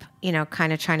up,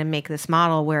 kind of trying to make this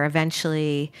model where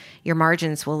eventually your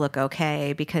margins will look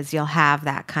okay because you'll have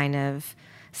that kind of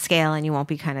scale and you won't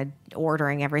be kind of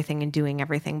ordering everything and doing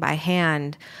everything by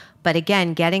hand. But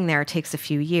again, getting there takes a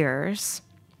few years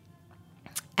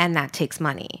and that takes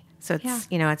money. So it's,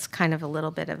 it's kind of a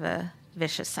little bit of a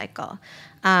vicious cycle.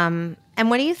 And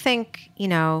what do you think,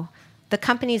 the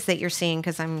companies that you're seeing,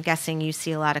 because I'm guessing you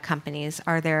see a lot of companies,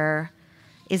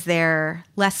 is there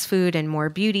less food and more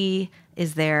beauty?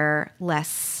 Is there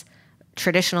less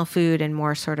traditional food and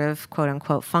more sort of quote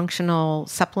unquote functional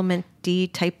supplement-y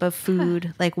type of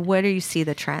food? Like, where do you see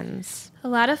the trends? A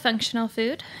lot of functional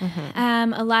food,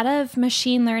 a lot of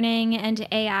machine learning and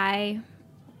AI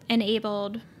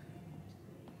enabled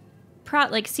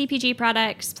like CPG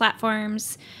products,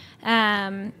 platforms.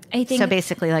 I think so.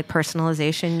 Basically, like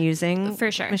personalization using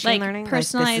for sure machine like learning.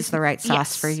 Personalized, like this is the right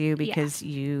sauce for you because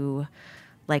you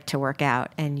like to work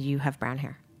out and you have brown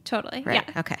hair. Totally. Right.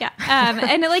 Yeah. Okay. Yeah.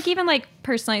 And like even like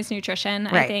personalized nutrition,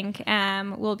 I think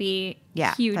will be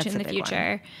huge in the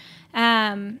future.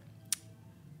 I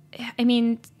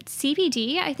mean,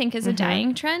 CBD, I think, is a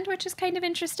dying trend, which is kind of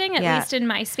interesting. At least in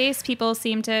my space, people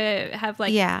seem to have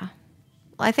like Well,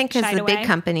 I think because the big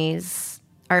companies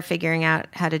are figuring out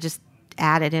how to just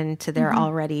add it into their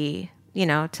already,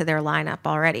 to their lineup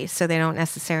already. So they don't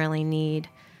necessarily need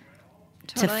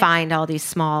to find all these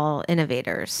small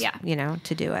innovators,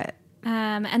 to do it.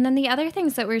 And then the other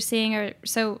things that we're seeing are,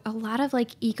 so a lot of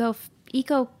like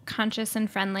eco-conscious and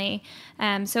friendly.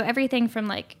 So everything from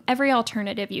like every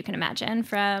alternative you can imagine,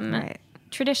 from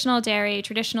traditional dairy,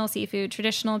 traditional seafood,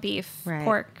 traditional beef,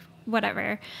 pork,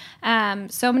 whatever.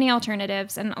 So many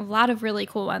alternatives and a lot of really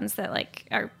cool ones that like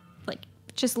are like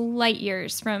just light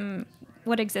years from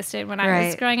what existed when I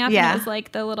was growing up. And it was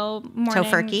like the little morning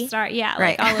Tofurkey. star. Yeah,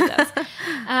 like all of those.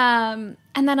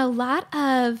 And then a lot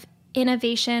of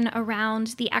innovation around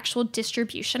the actual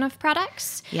distribution of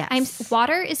products. Yes.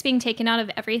 Water is being taken out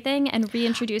of everything and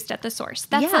reintroduced at the source.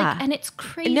 That's like, and it's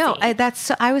crazy. No,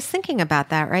 I was thinking about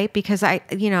that, right? Because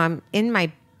I'm in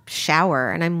my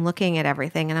shower and I'm looking at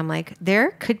everything and I'm like,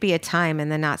 there could be a time in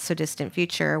the not so distant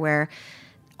future where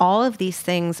all of these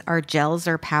things are gels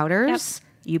or powders.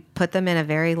 You put them in a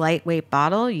very lightweight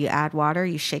bottle, you add water,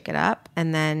 you shake it up,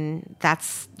 and then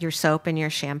that's your soap and your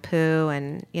shampoo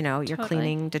and, you know, your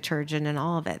cleaning detergent and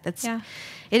all of it.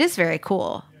 It is very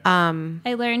cool.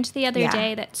 I learned the other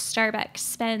day that Starbucks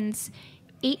spends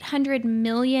 $800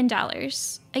 million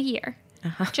a year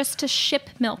just to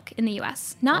ship milk in the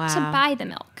U.S., not to buy the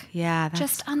milk. Yeah, that's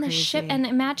just on crazy. the ship. And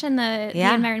imagine the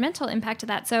environmental impact of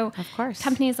that. So of course,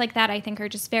 companies like that, I think, are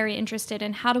just very interested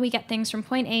in how do we get things from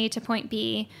point A to point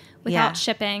B without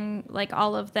shipping like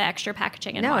all of the extra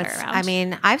packaging and water around. I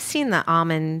mean, I've seen the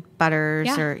almond butters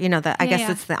or, you know, I guess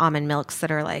it's the almond milks that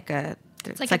are like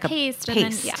it's like a paste.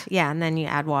 And then, and then you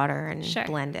add water and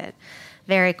blend it.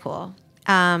 Very cool.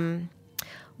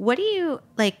 What do you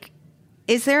like?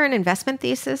 Is there an investment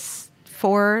thesis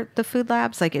for the food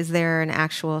labs? Like, is there an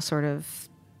actual sort of?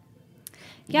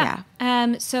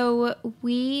 So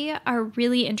we are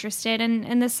really interested,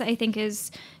 and this I think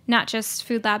is not just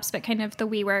food labs, but kind of the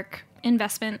WeWork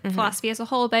investment philosophy as a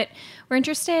whole. But we're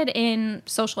interested in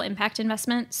social impact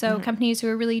investment. So companies who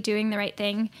are really doing the right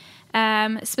thing.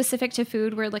 Specific to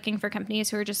food, we're looking for companies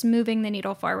who are just moving the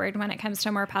needle forward when it comes to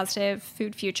a more positive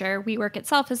food future. WeWork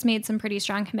itself has made some pretty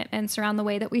strong commitments around the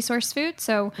way that we source food.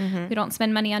 So we don't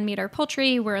spend money on meat or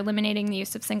poultry. We're eliminating the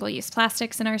use of single-use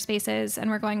plastics in our spaces, and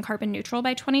we're going carbon neutral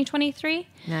by 2023.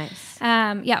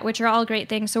 Nice. Which are all great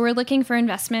things. So we're looking for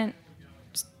investment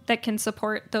that can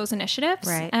support those initiatives.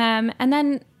 Right. And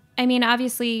then, I mean,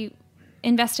 obviously,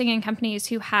 investing in companies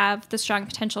who have the strong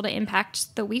potential to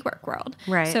impact the WeWork world.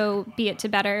 Right. So be it to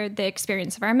better the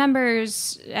experience of our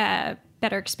members,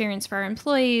 better experience for our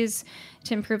employees,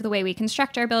 to improve the way we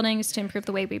construct our buildings, to improve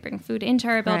the way we bring food into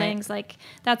our buildings. Like,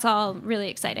 that's all really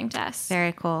exciting to us.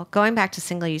 Very cool. Going back to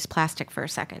single-use plastic for a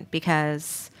second,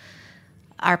 because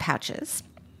our pouches.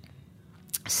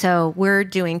 So we're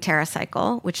doing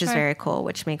TerraCycle, which is very cool,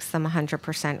 which makes them 100%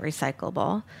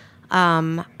 recyclable.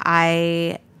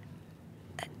 I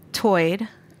toyed,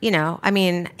 you know, I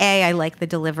mean, I like the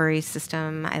delivery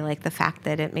system. I like the fact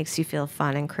that it makes you feel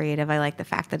fun and creative. I like the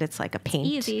fact that it's like a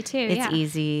paint. It's easy too. It's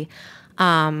easy.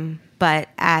 But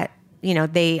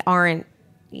they aren't,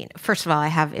 first of all, I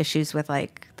have issues with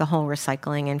like the whole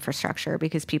recycling infrastructure,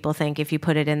 because people think if you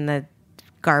put it in the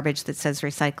garbage that says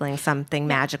recycling, something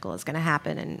magical is going to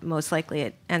happen. And most likely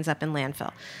it ends up in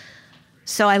landfill.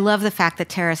 So I love the fact that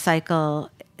TerraCycle,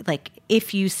 like,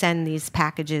 if you send these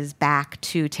packages back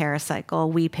to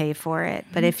TerraCycle, we pay for it.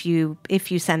 But if you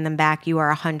send them back, you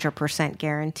are 100%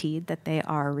 guaranteed that they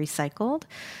are recycled,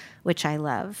 which I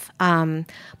love.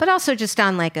 But also just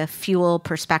on like a fuel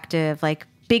perspective, like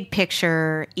big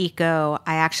picture, eco,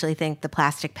 I actually think the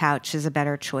plastic pouch is a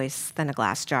better choice than a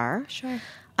glass jar. Sure.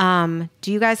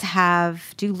 Do you guys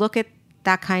do you look at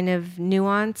that kind of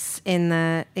nuance in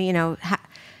the,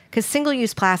 because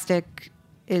single-use plastic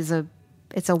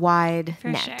it's a wide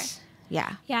net. Sure.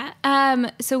 Yeah. Yeah.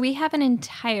 So we have an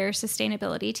entire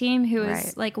sustainability team who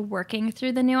is like working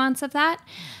through the nuance of that.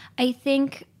 I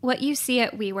think what you see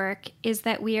at WeWork is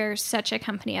that we are such a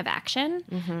company of action.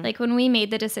 Like when we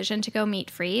made the decision to go meat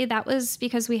free, that was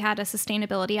because we had a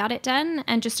sustainability audit done.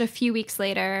 And just a few weeks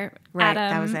later,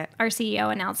 Adam, our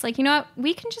CEO, announced, like, you know what,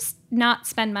 we can just not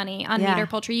spend money on meat or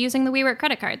poultry using the WeWork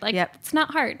credit card. Like, it's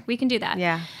not hard. We can do that.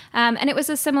 Yeah. And it was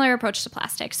a similar approach to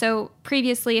plastic. So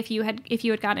previously, if you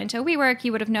had gone into a WeWork,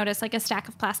 you would have noticed like a stack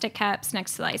of plastic cups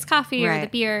next to the iced coffee or the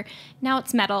beer. Now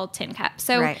it's metal tin cups.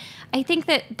 So I think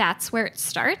that's where it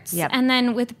starts. And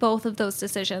then with both of those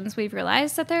decisions, we've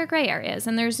realized that there are gray areas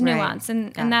and there's nuance.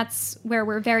 And that's where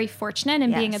we're very fortunate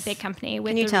in being a big company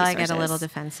with the resources. Can you tell I get a little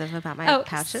defensive about my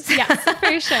pouches? Yes,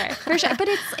 for sure. But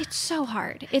it's so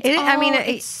hard.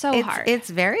 It's so hard. It's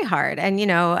very hard. And,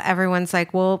 everyone's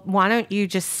like, well, why don't you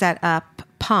just set up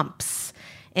pumps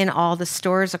in all the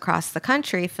stores across the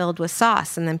country filled with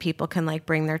sauce, and then people can like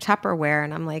bring their Tupperware.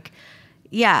 And I'm like,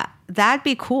 yeah, that'd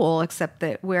be cool, except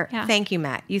that thank you,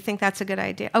 Matt. You think that's a good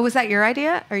idea? Oh, was that your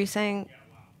idea? Are you saying?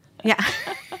 Yeah.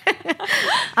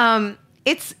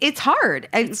 It's hard.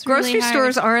 Grocery really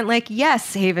stores aren't like,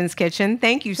 yes, Haven's Kitchen,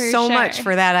 thank you so much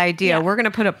for that idea. We're going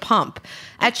to put a pump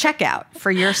at checkout for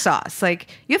your sauce. Like,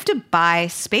 you have to buy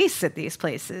space at these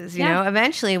places, you know?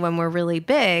 Eventually, when we're really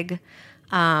big,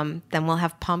 then we'll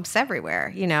have pumps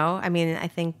everywhere, I mean, I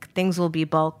think things will be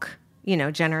bulk,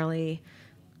 generally.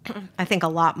 I think a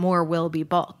lot more will be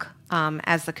bulk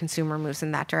as the consumer moves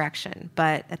in that direction.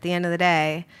 But at the end of the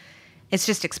day, it's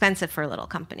just expensive for little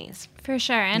companies. For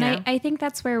sure. And I think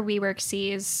that's where WeWork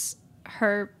sees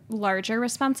her larger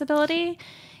responsibility,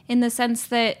 in the sense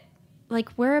that, like,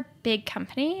 we're a big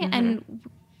company and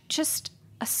just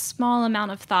a small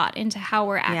amount of thought into how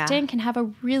we're acting can have a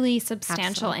really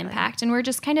substantial impact. And we're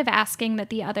just kind of asking that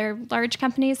the other large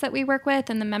companies that we work with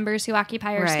and the members who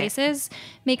occupy our spaces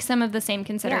make some of the same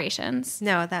considerations.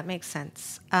 No, that makes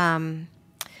sense. And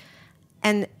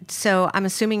so I'm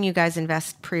assuming you guys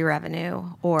invest pre-revenue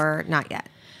or not yet?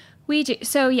 We do.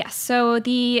 So yes. So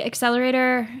the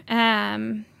accelerator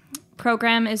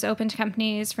program is open to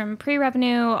companies from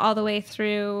pre-revenue all the way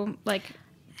through like.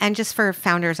 And just for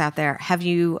founders out there,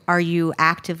 are you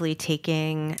actively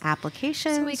taking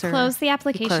applications? So we closed the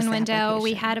application window.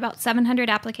 We had about 700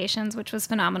 applications, which was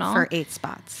phenomenal. For 8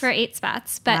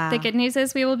 spots. But the good news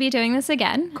is we will be doing this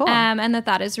again. Cool. And the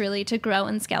thought is really to grow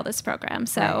and scale this program.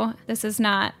 So this is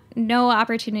no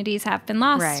opportunities have been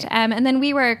lost. Right. And then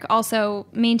WeWork also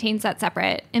maintains that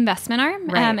separate investment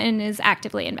arm and is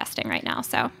actively investing right now.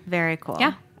 So very cool.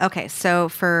 Yeah. Okay. So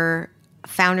for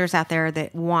founders out there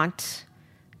that want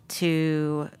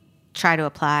to try to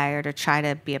apply or to try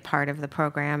to be a part of the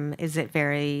program, is it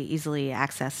very easily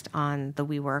accessed on the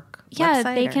WeWork website? Yeah,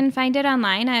 they can find it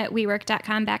online at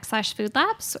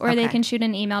wework.com/foodlabs, or they can shoot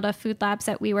an email to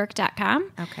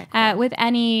foodlabs@wework.com okay, cool. With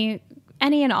any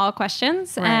and all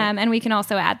questions. And we can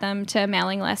also add them to a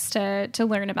mailing list to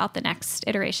learn about the next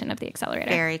iteration of the accelerator.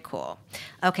 Very cool.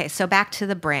 Okay, so back to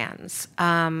the brands.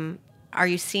 Are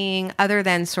you seeing, other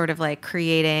than sort of like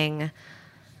creating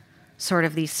sort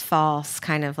of these false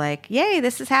kind of like, yay,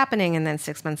 this is happening, and then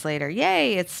 6 months later,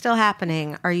 yay, it's still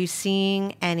happening. Are you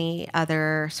seeing any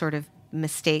other sort of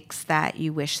mistakes that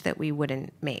you wish that we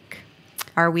wouldn't make?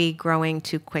 Are we growing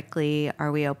too quickly?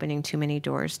 Are we opening too many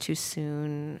doors too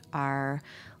soon? Are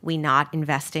we not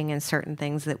investing in certain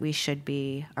things that we should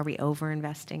be? Are we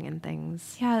over-investing in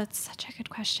things? Yeah, that's such a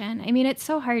good question. I mean, it's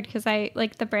so hard because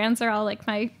the brands are all like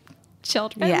my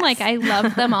children. Yes. Like I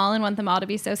love them all and want them all to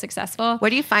be so successful. What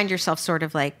do you find yourself sort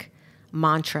of like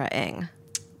mantra-ing?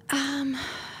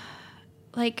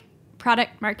 Like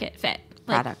product market fit.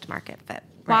 Product market fit.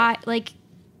 Why? Like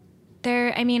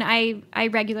I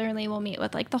regularly will meet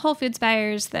with like the Whole Foods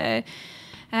buyers, the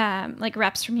like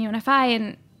reps from UNFI,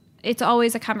 and it's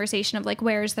always a conversation of like,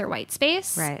 where's their white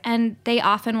space? Right. And they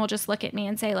often will just look at me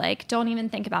and say like, don't even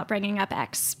think about bringing up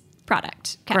X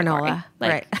product category. Granola,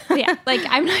 like, right. Yeah, like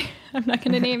I'm not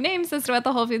going to name names as to what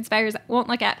the Whole Foods buyers won't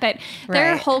look at, but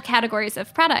there are whole categories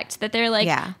of product that they're like,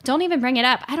 don't even bring it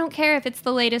up. I don't care if it's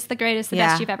the latest, the greatest, the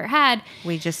best you've ever had.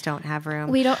 We just don't have room.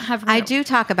 We don't have room. I do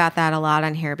talk about that a lot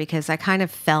on here because I kind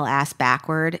of fell ass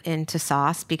backward into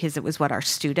sauce because it was what our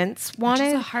students wanted. Which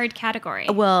is a hard category.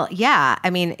 Well, yeah. I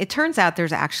mean, it turns out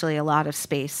there's actually a lot of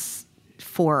space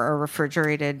for a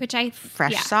refrigerated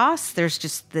fresh sauce. There's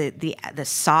just the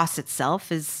sauce itself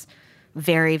is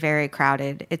very, very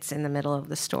crowded. It's in the middle of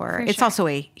the store. It's also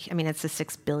it's a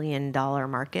 $6 billion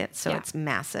market, so it's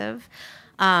massive.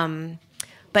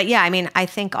 But yeah, I mean, I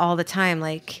think all the time,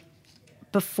 like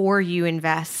before you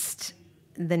invest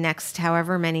the next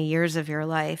however many years of your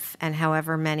life and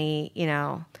however many,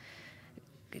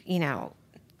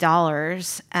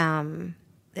 dollars,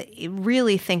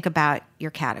 really think about your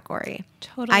category.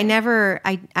 Totally.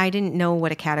 I didn't know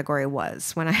what a category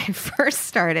was when I first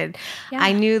started. Yeah.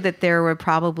 I knew that there were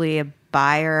probably a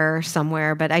buyer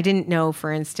somewhere, but I didn't know,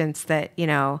 for instance, that,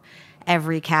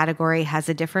 every category has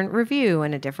a different review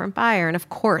and a different buyer. And of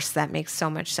course that makes so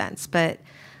much sense. But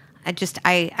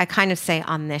I kind of say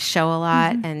on this show a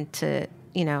lot and to,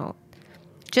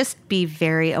 just be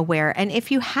very aware. And if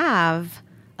you have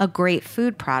a great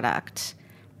food product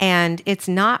and it's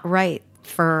not right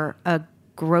for a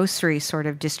grocery sort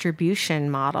of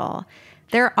distribution model,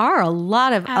 there are a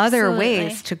lot of other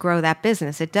ways to grow that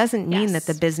business. It doesn't mean that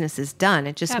the business is done.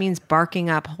 It just means barking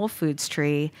up Whole Foods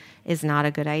tree is not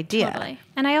a good idea. Totally.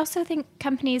 And I also think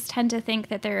companies tend to think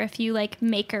that there are a few like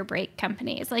make or break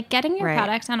companies. Like getting your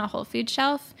product on a Whole Foods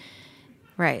shelf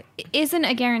isn't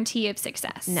a guarantee of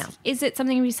success. No. Is it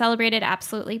something to be celebrated?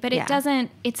 Absolutely. But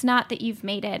it's not that you've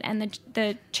made it and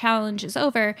the challenge is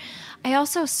over. I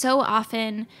also so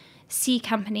often see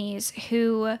companies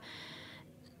who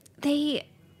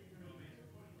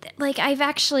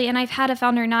I've had a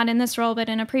founder, not in this role, but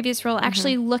in a previous role,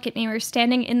 actually look at me. We were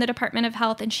standing in the Department of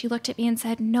Health and she looked at me and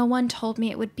said, no one told me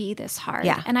it would be this hard.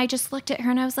 Yeah. And I just looked at her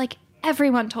and I was like,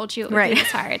 everyone told you it would be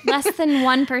this hard. Less than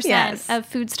 1% of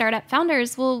food startup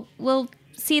founders will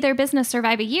see their business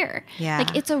survive a year. Yeah.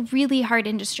 Like it's a really hard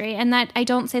industry. And that I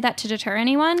don't say that to deter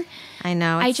anyone. I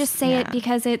know. I just say it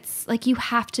because it's like you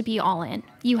have to be all in.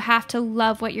 You have to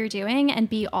love what you're doing and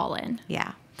be all in.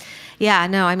 Yeah. Yeah,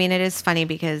 no, I mean, it is funny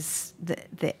because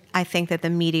I think that the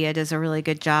media does a really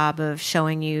good job of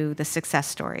showing you the success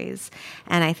stories.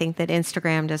 And I think that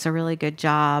Instagram does a really good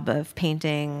job of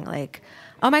painting like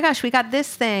oh my gosh, we got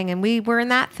this thing and we were in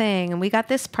that thing and we got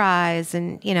this prize.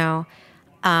 And,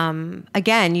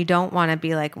 again, you don't want to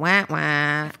be like, wah,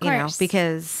 wah,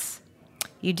 because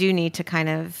you do need to kind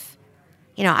of,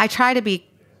 I try to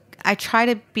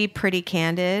be pretty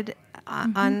candid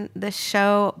on this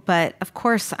show, but of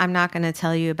course I'm not going to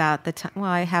tell you about the time. Well,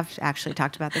 I have actually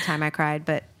talked about the time I cried,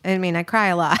 but I cry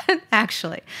a lot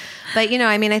actually, but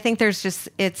I think there's just,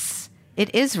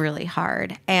 it is really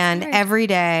hard. And every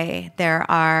day there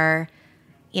are,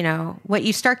 what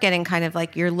you start getting kind of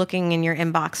like you're looking in your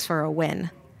inbox for a win,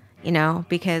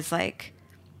 because like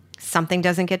something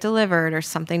doesn't get delivered or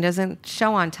something doesn't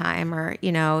show on time, or,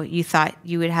 you thought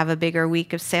you would have a bigger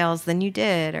week of sales than you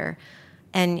did,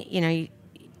 and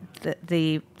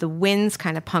the wins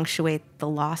kind of punctuate the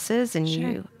losses, and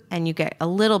you get a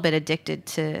little bit addicted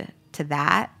to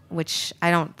that, which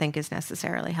I don't think is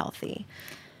necessarily healthy,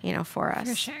 for us.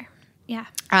 For sure. Yeah.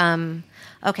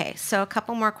 Okay. So a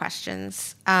couple more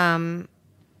questions. Do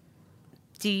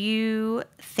you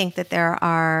think that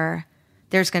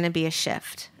there's going to be a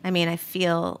shift? I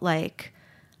feel like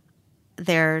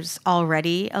there's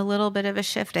already a little bit of a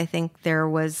shift. I think there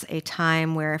was a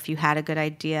time where if you had a good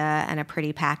idea and a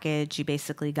pretty package, you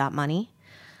basically got money.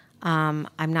 I'm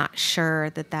not sure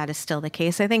that is still the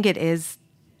case. I think it is.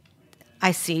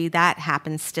 I see that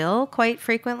happen still quite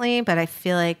frequently, but I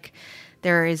feel like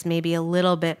there is maybe a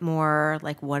little bit more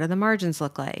like, what do the margins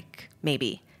look like?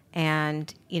 Maybe.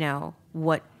 And,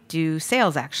 what do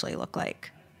sales actually look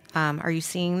like? Are you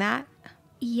seeing that?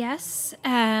 Yes.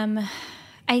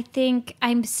 I think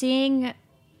I'm seeing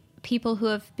people who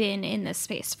have been in this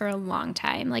space for a long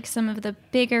time, like some of the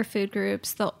bigger food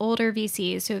groups, the older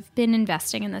VCs who have been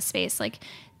investing in this space, like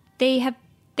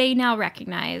they now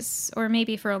recognize, or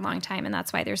maybe for a long time, and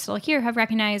that's why they're still here, have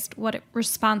recognized what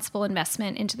responsible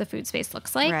investment into the food space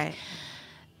looks like. Right.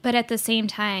 But at the same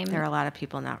time, there are a lot of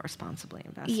people not responsibly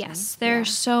investing. Yes, there are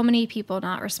so many people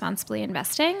not responsibly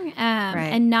investing,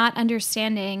 and not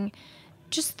understanding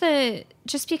just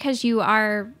because you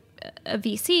are a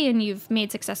VC and you've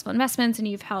made successful investments and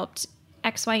you've helped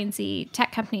X, Y, and Z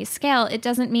tech companies scale, it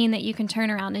doesn't mean that you can turn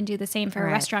around and do the same for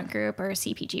a restaurant group or a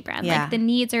CPG brand. Yeah. Like the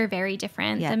needs are very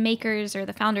different. Yeah. The makers or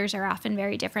the founders are often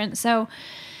very different. So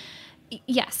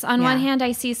yes, on one hand,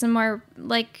 I see some more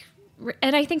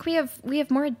and I think we have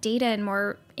more data and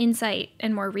more insight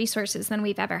and more resources than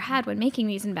we've ever had when making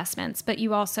these investments. But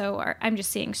you also I'm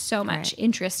just seeing so much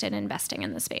interest in investing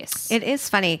in the space. It is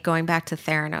funny going back to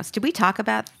Theranos. Did we talk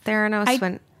about Theranos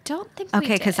I don't think we did.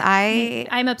 Okay, because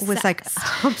I'm obsessed. Was like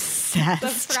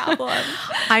obsessed. The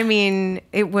problem.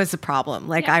 It was a problem.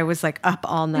 Like I was like up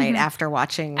all night after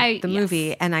watching the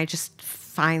movie, and I just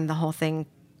find the whole thing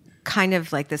kind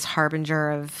of like this harbinger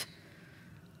of.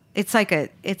 It's like a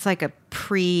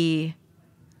pre.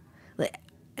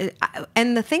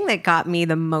 And the thing that got me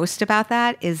the most about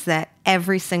that is that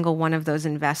every single one of those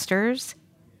investors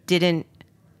didn't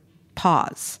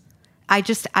pause. I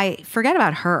forget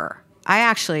about her.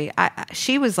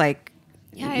 She was like,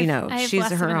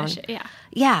 she's her own.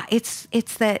 Yeah. It's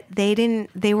that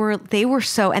they were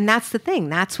so, and that's the thing.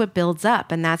 That's what builds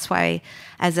up. And that's why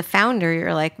as a founder,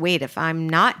 you're like, wait, if I'm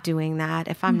not doing that,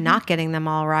 if I'm not getting them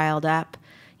all riled up,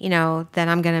 then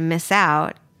I'm going to miss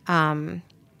out.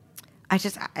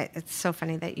 It's so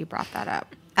funny that you brought that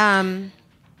up.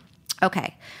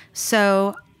 Okay.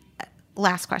 So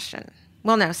last question.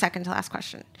 Well, no, second to last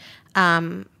question.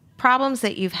 Problems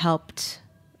that you've helped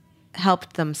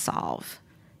them solve,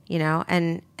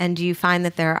 and do you find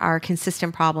that there are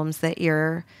consistent problems that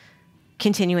you're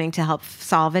continuing to help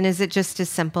solve? And is it just as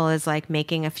simple as like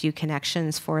making a few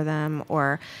connections for them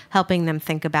or helping them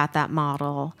think about that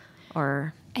model?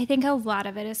 Or I think a lot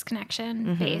of it is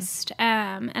connection based.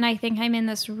 And I think I'm in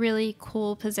this really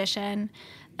cool position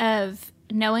of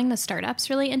knowing the startups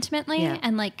really intimately,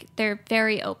 and like they're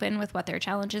very open with what their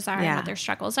challenges are and what their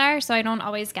struggles are. So I don't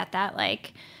always get that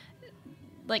like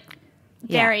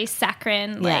very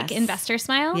saccharine investor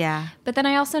smile. Yeah. But then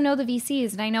I also know the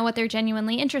VCs and I know what they're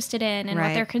genuinely interested in and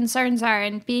what their concerns are,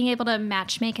 and being able to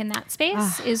matchmake in that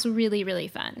space is really, really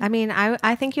fun.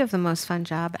 I think you have the most fun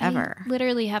job ever. I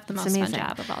literally have the most fun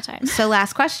job of all time. So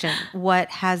last question, what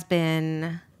has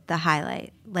been the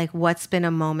highlight? Like what's been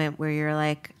a moment where you're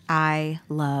like, I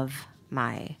love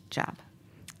my job?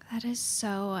 That is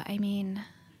so, I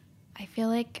feel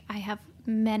like I have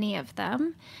many of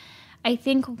them. I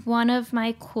think one of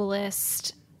my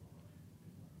coolest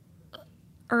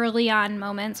early on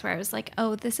moments where I was like,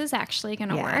 oh, this is actually going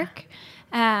to work,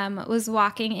 was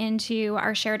walking into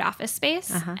our shared office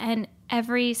space, and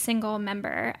every single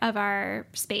member of our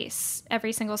space,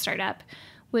 every single startup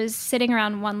was sitting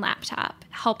around one laptop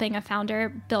helping a founder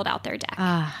build out their deck.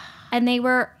 And they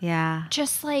were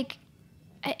just like,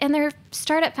 and they're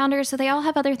startup founders, so they all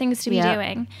have other things to be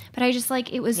doing. But I just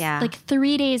like, it was like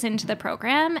 3 days into the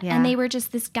program, and they were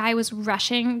just, this guy was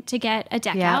rushing to get a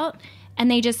deck out,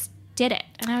 and they just did it.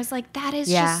 And I was like, that is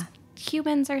just,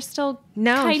 humans are still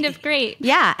kind of great.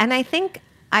 Yeah, and I think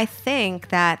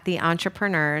that the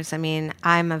entrepreneurs, I mean,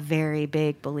 I'm a very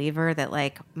big believer that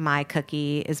like my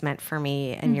cookie is meant for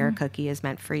me and your cookie is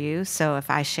meant for you. So if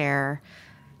I share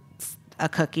a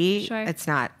cookie, it's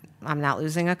not, I'm not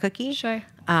losing a cookie. Sure.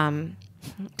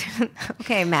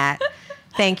 Okay, Matt,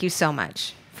 thank you so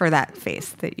much for that face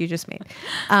that you just made.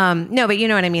 No, but you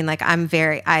know what I mean? Like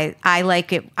I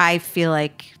like it. I feel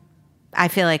like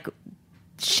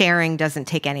sharing doesn't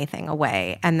take anything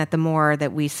away, and that the more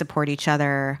that we support each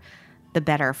other, the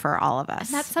better for all of us.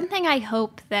 And that's something I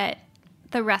hope that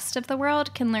the rest of the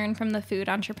world can learn from the food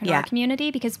entrepreneur community,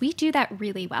 because we do that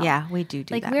really well. Yeah, we do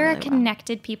like that we're really a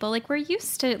connected people. Like we're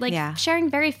used to like sharing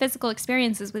very physical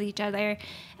experiences with each other.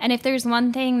 And if there's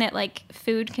one thing that like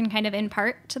food can kind of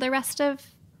impart to the rest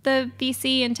of the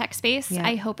VC and tech space,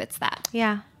 I hope it's that.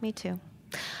 Yeah, me too.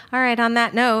 All right. On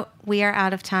that note, we are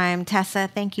out of time. Tessa,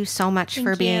 thank you so much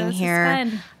for being here.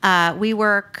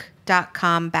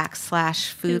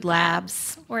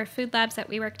 WeWork.com/foodlabs. Or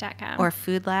foodlabs@wework.com. Or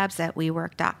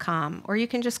foodlabs@wework.com. Or you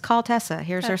can just call Tessa.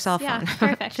 Here's her cell phone. Yeah,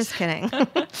 perfect. Just kidding.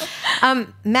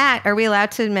 Matt, are we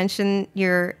allowed to mention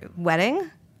your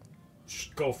wedding?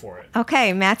 Go for it.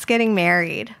 Okay. Matt's getting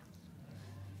married.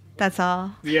 That's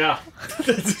all. Yeah.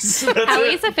 that's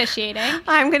Allie's officiating.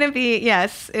 I'm going to be,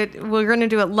 we're going to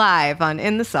do it live on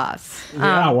In the Sauce.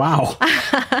 Yeah, wow.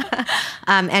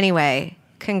 Anyway,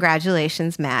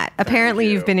 congratulations, Matt. Apparently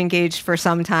you've been engaged for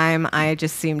some time. I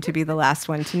just seem to be the last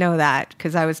one to know that,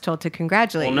 because I was told to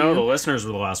congratulate you. Well, no, the listeners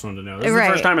were the last one to know. This is the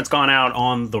first time it's gone out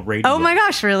on the radio. Oh my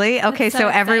gosh, really? Okay, That's so so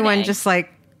everyone exciting. just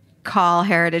like call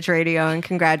Heritage Radio and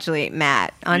congratulate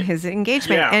Matt on his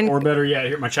engagement. Yeah, and or better yet,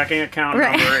 here my checking account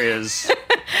number is.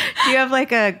 do you have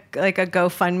like a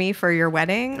GoFundMe for your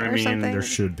wedding or something? There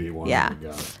should be one. Yeah. There we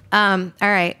go. All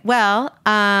right. Well,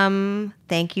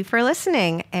 thank you for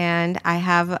listening. And I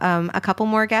have a couple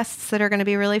more guests that are going to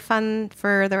be really fun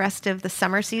for the rest of the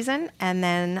summer season. And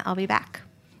then I'll be back.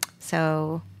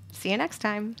 So see you next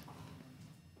time.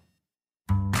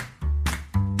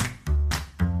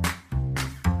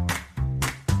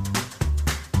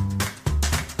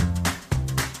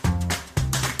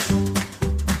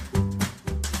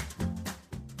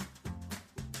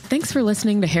 Thanks for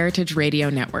listening to Heritage Radio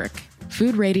Network,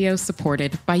 food radio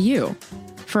supported by you.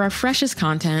 For our freshest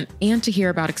content and to hear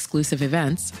about exclusive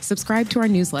events, subscribe to our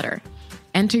newsletter.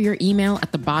 Enter your email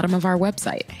at the bottom of our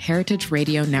website,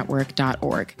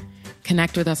 heritageradionetwork.org.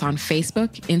 Connect with us on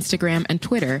Facebook, Instagram, and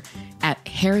Twitter at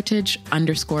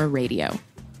heritage_radio.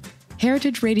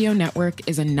 Heritage Radio Network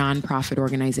is a nonprofit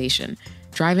organization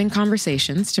driving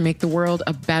conversations to make the world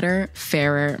a better,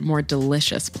 fairer, more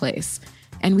delicious place.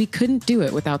 And we couldn't do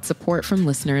it without support from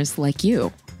listeners like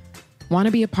you. Want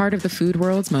to be a part of the food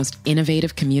world's most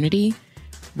innovative community?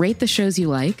 Rate the shows you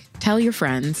like, tell your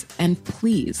friends, and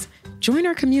please join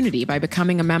our community by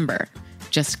becoming a member.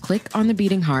 Just click on the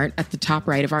beating heart at the top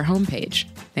right of our homepage.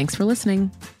 Thanks for listening.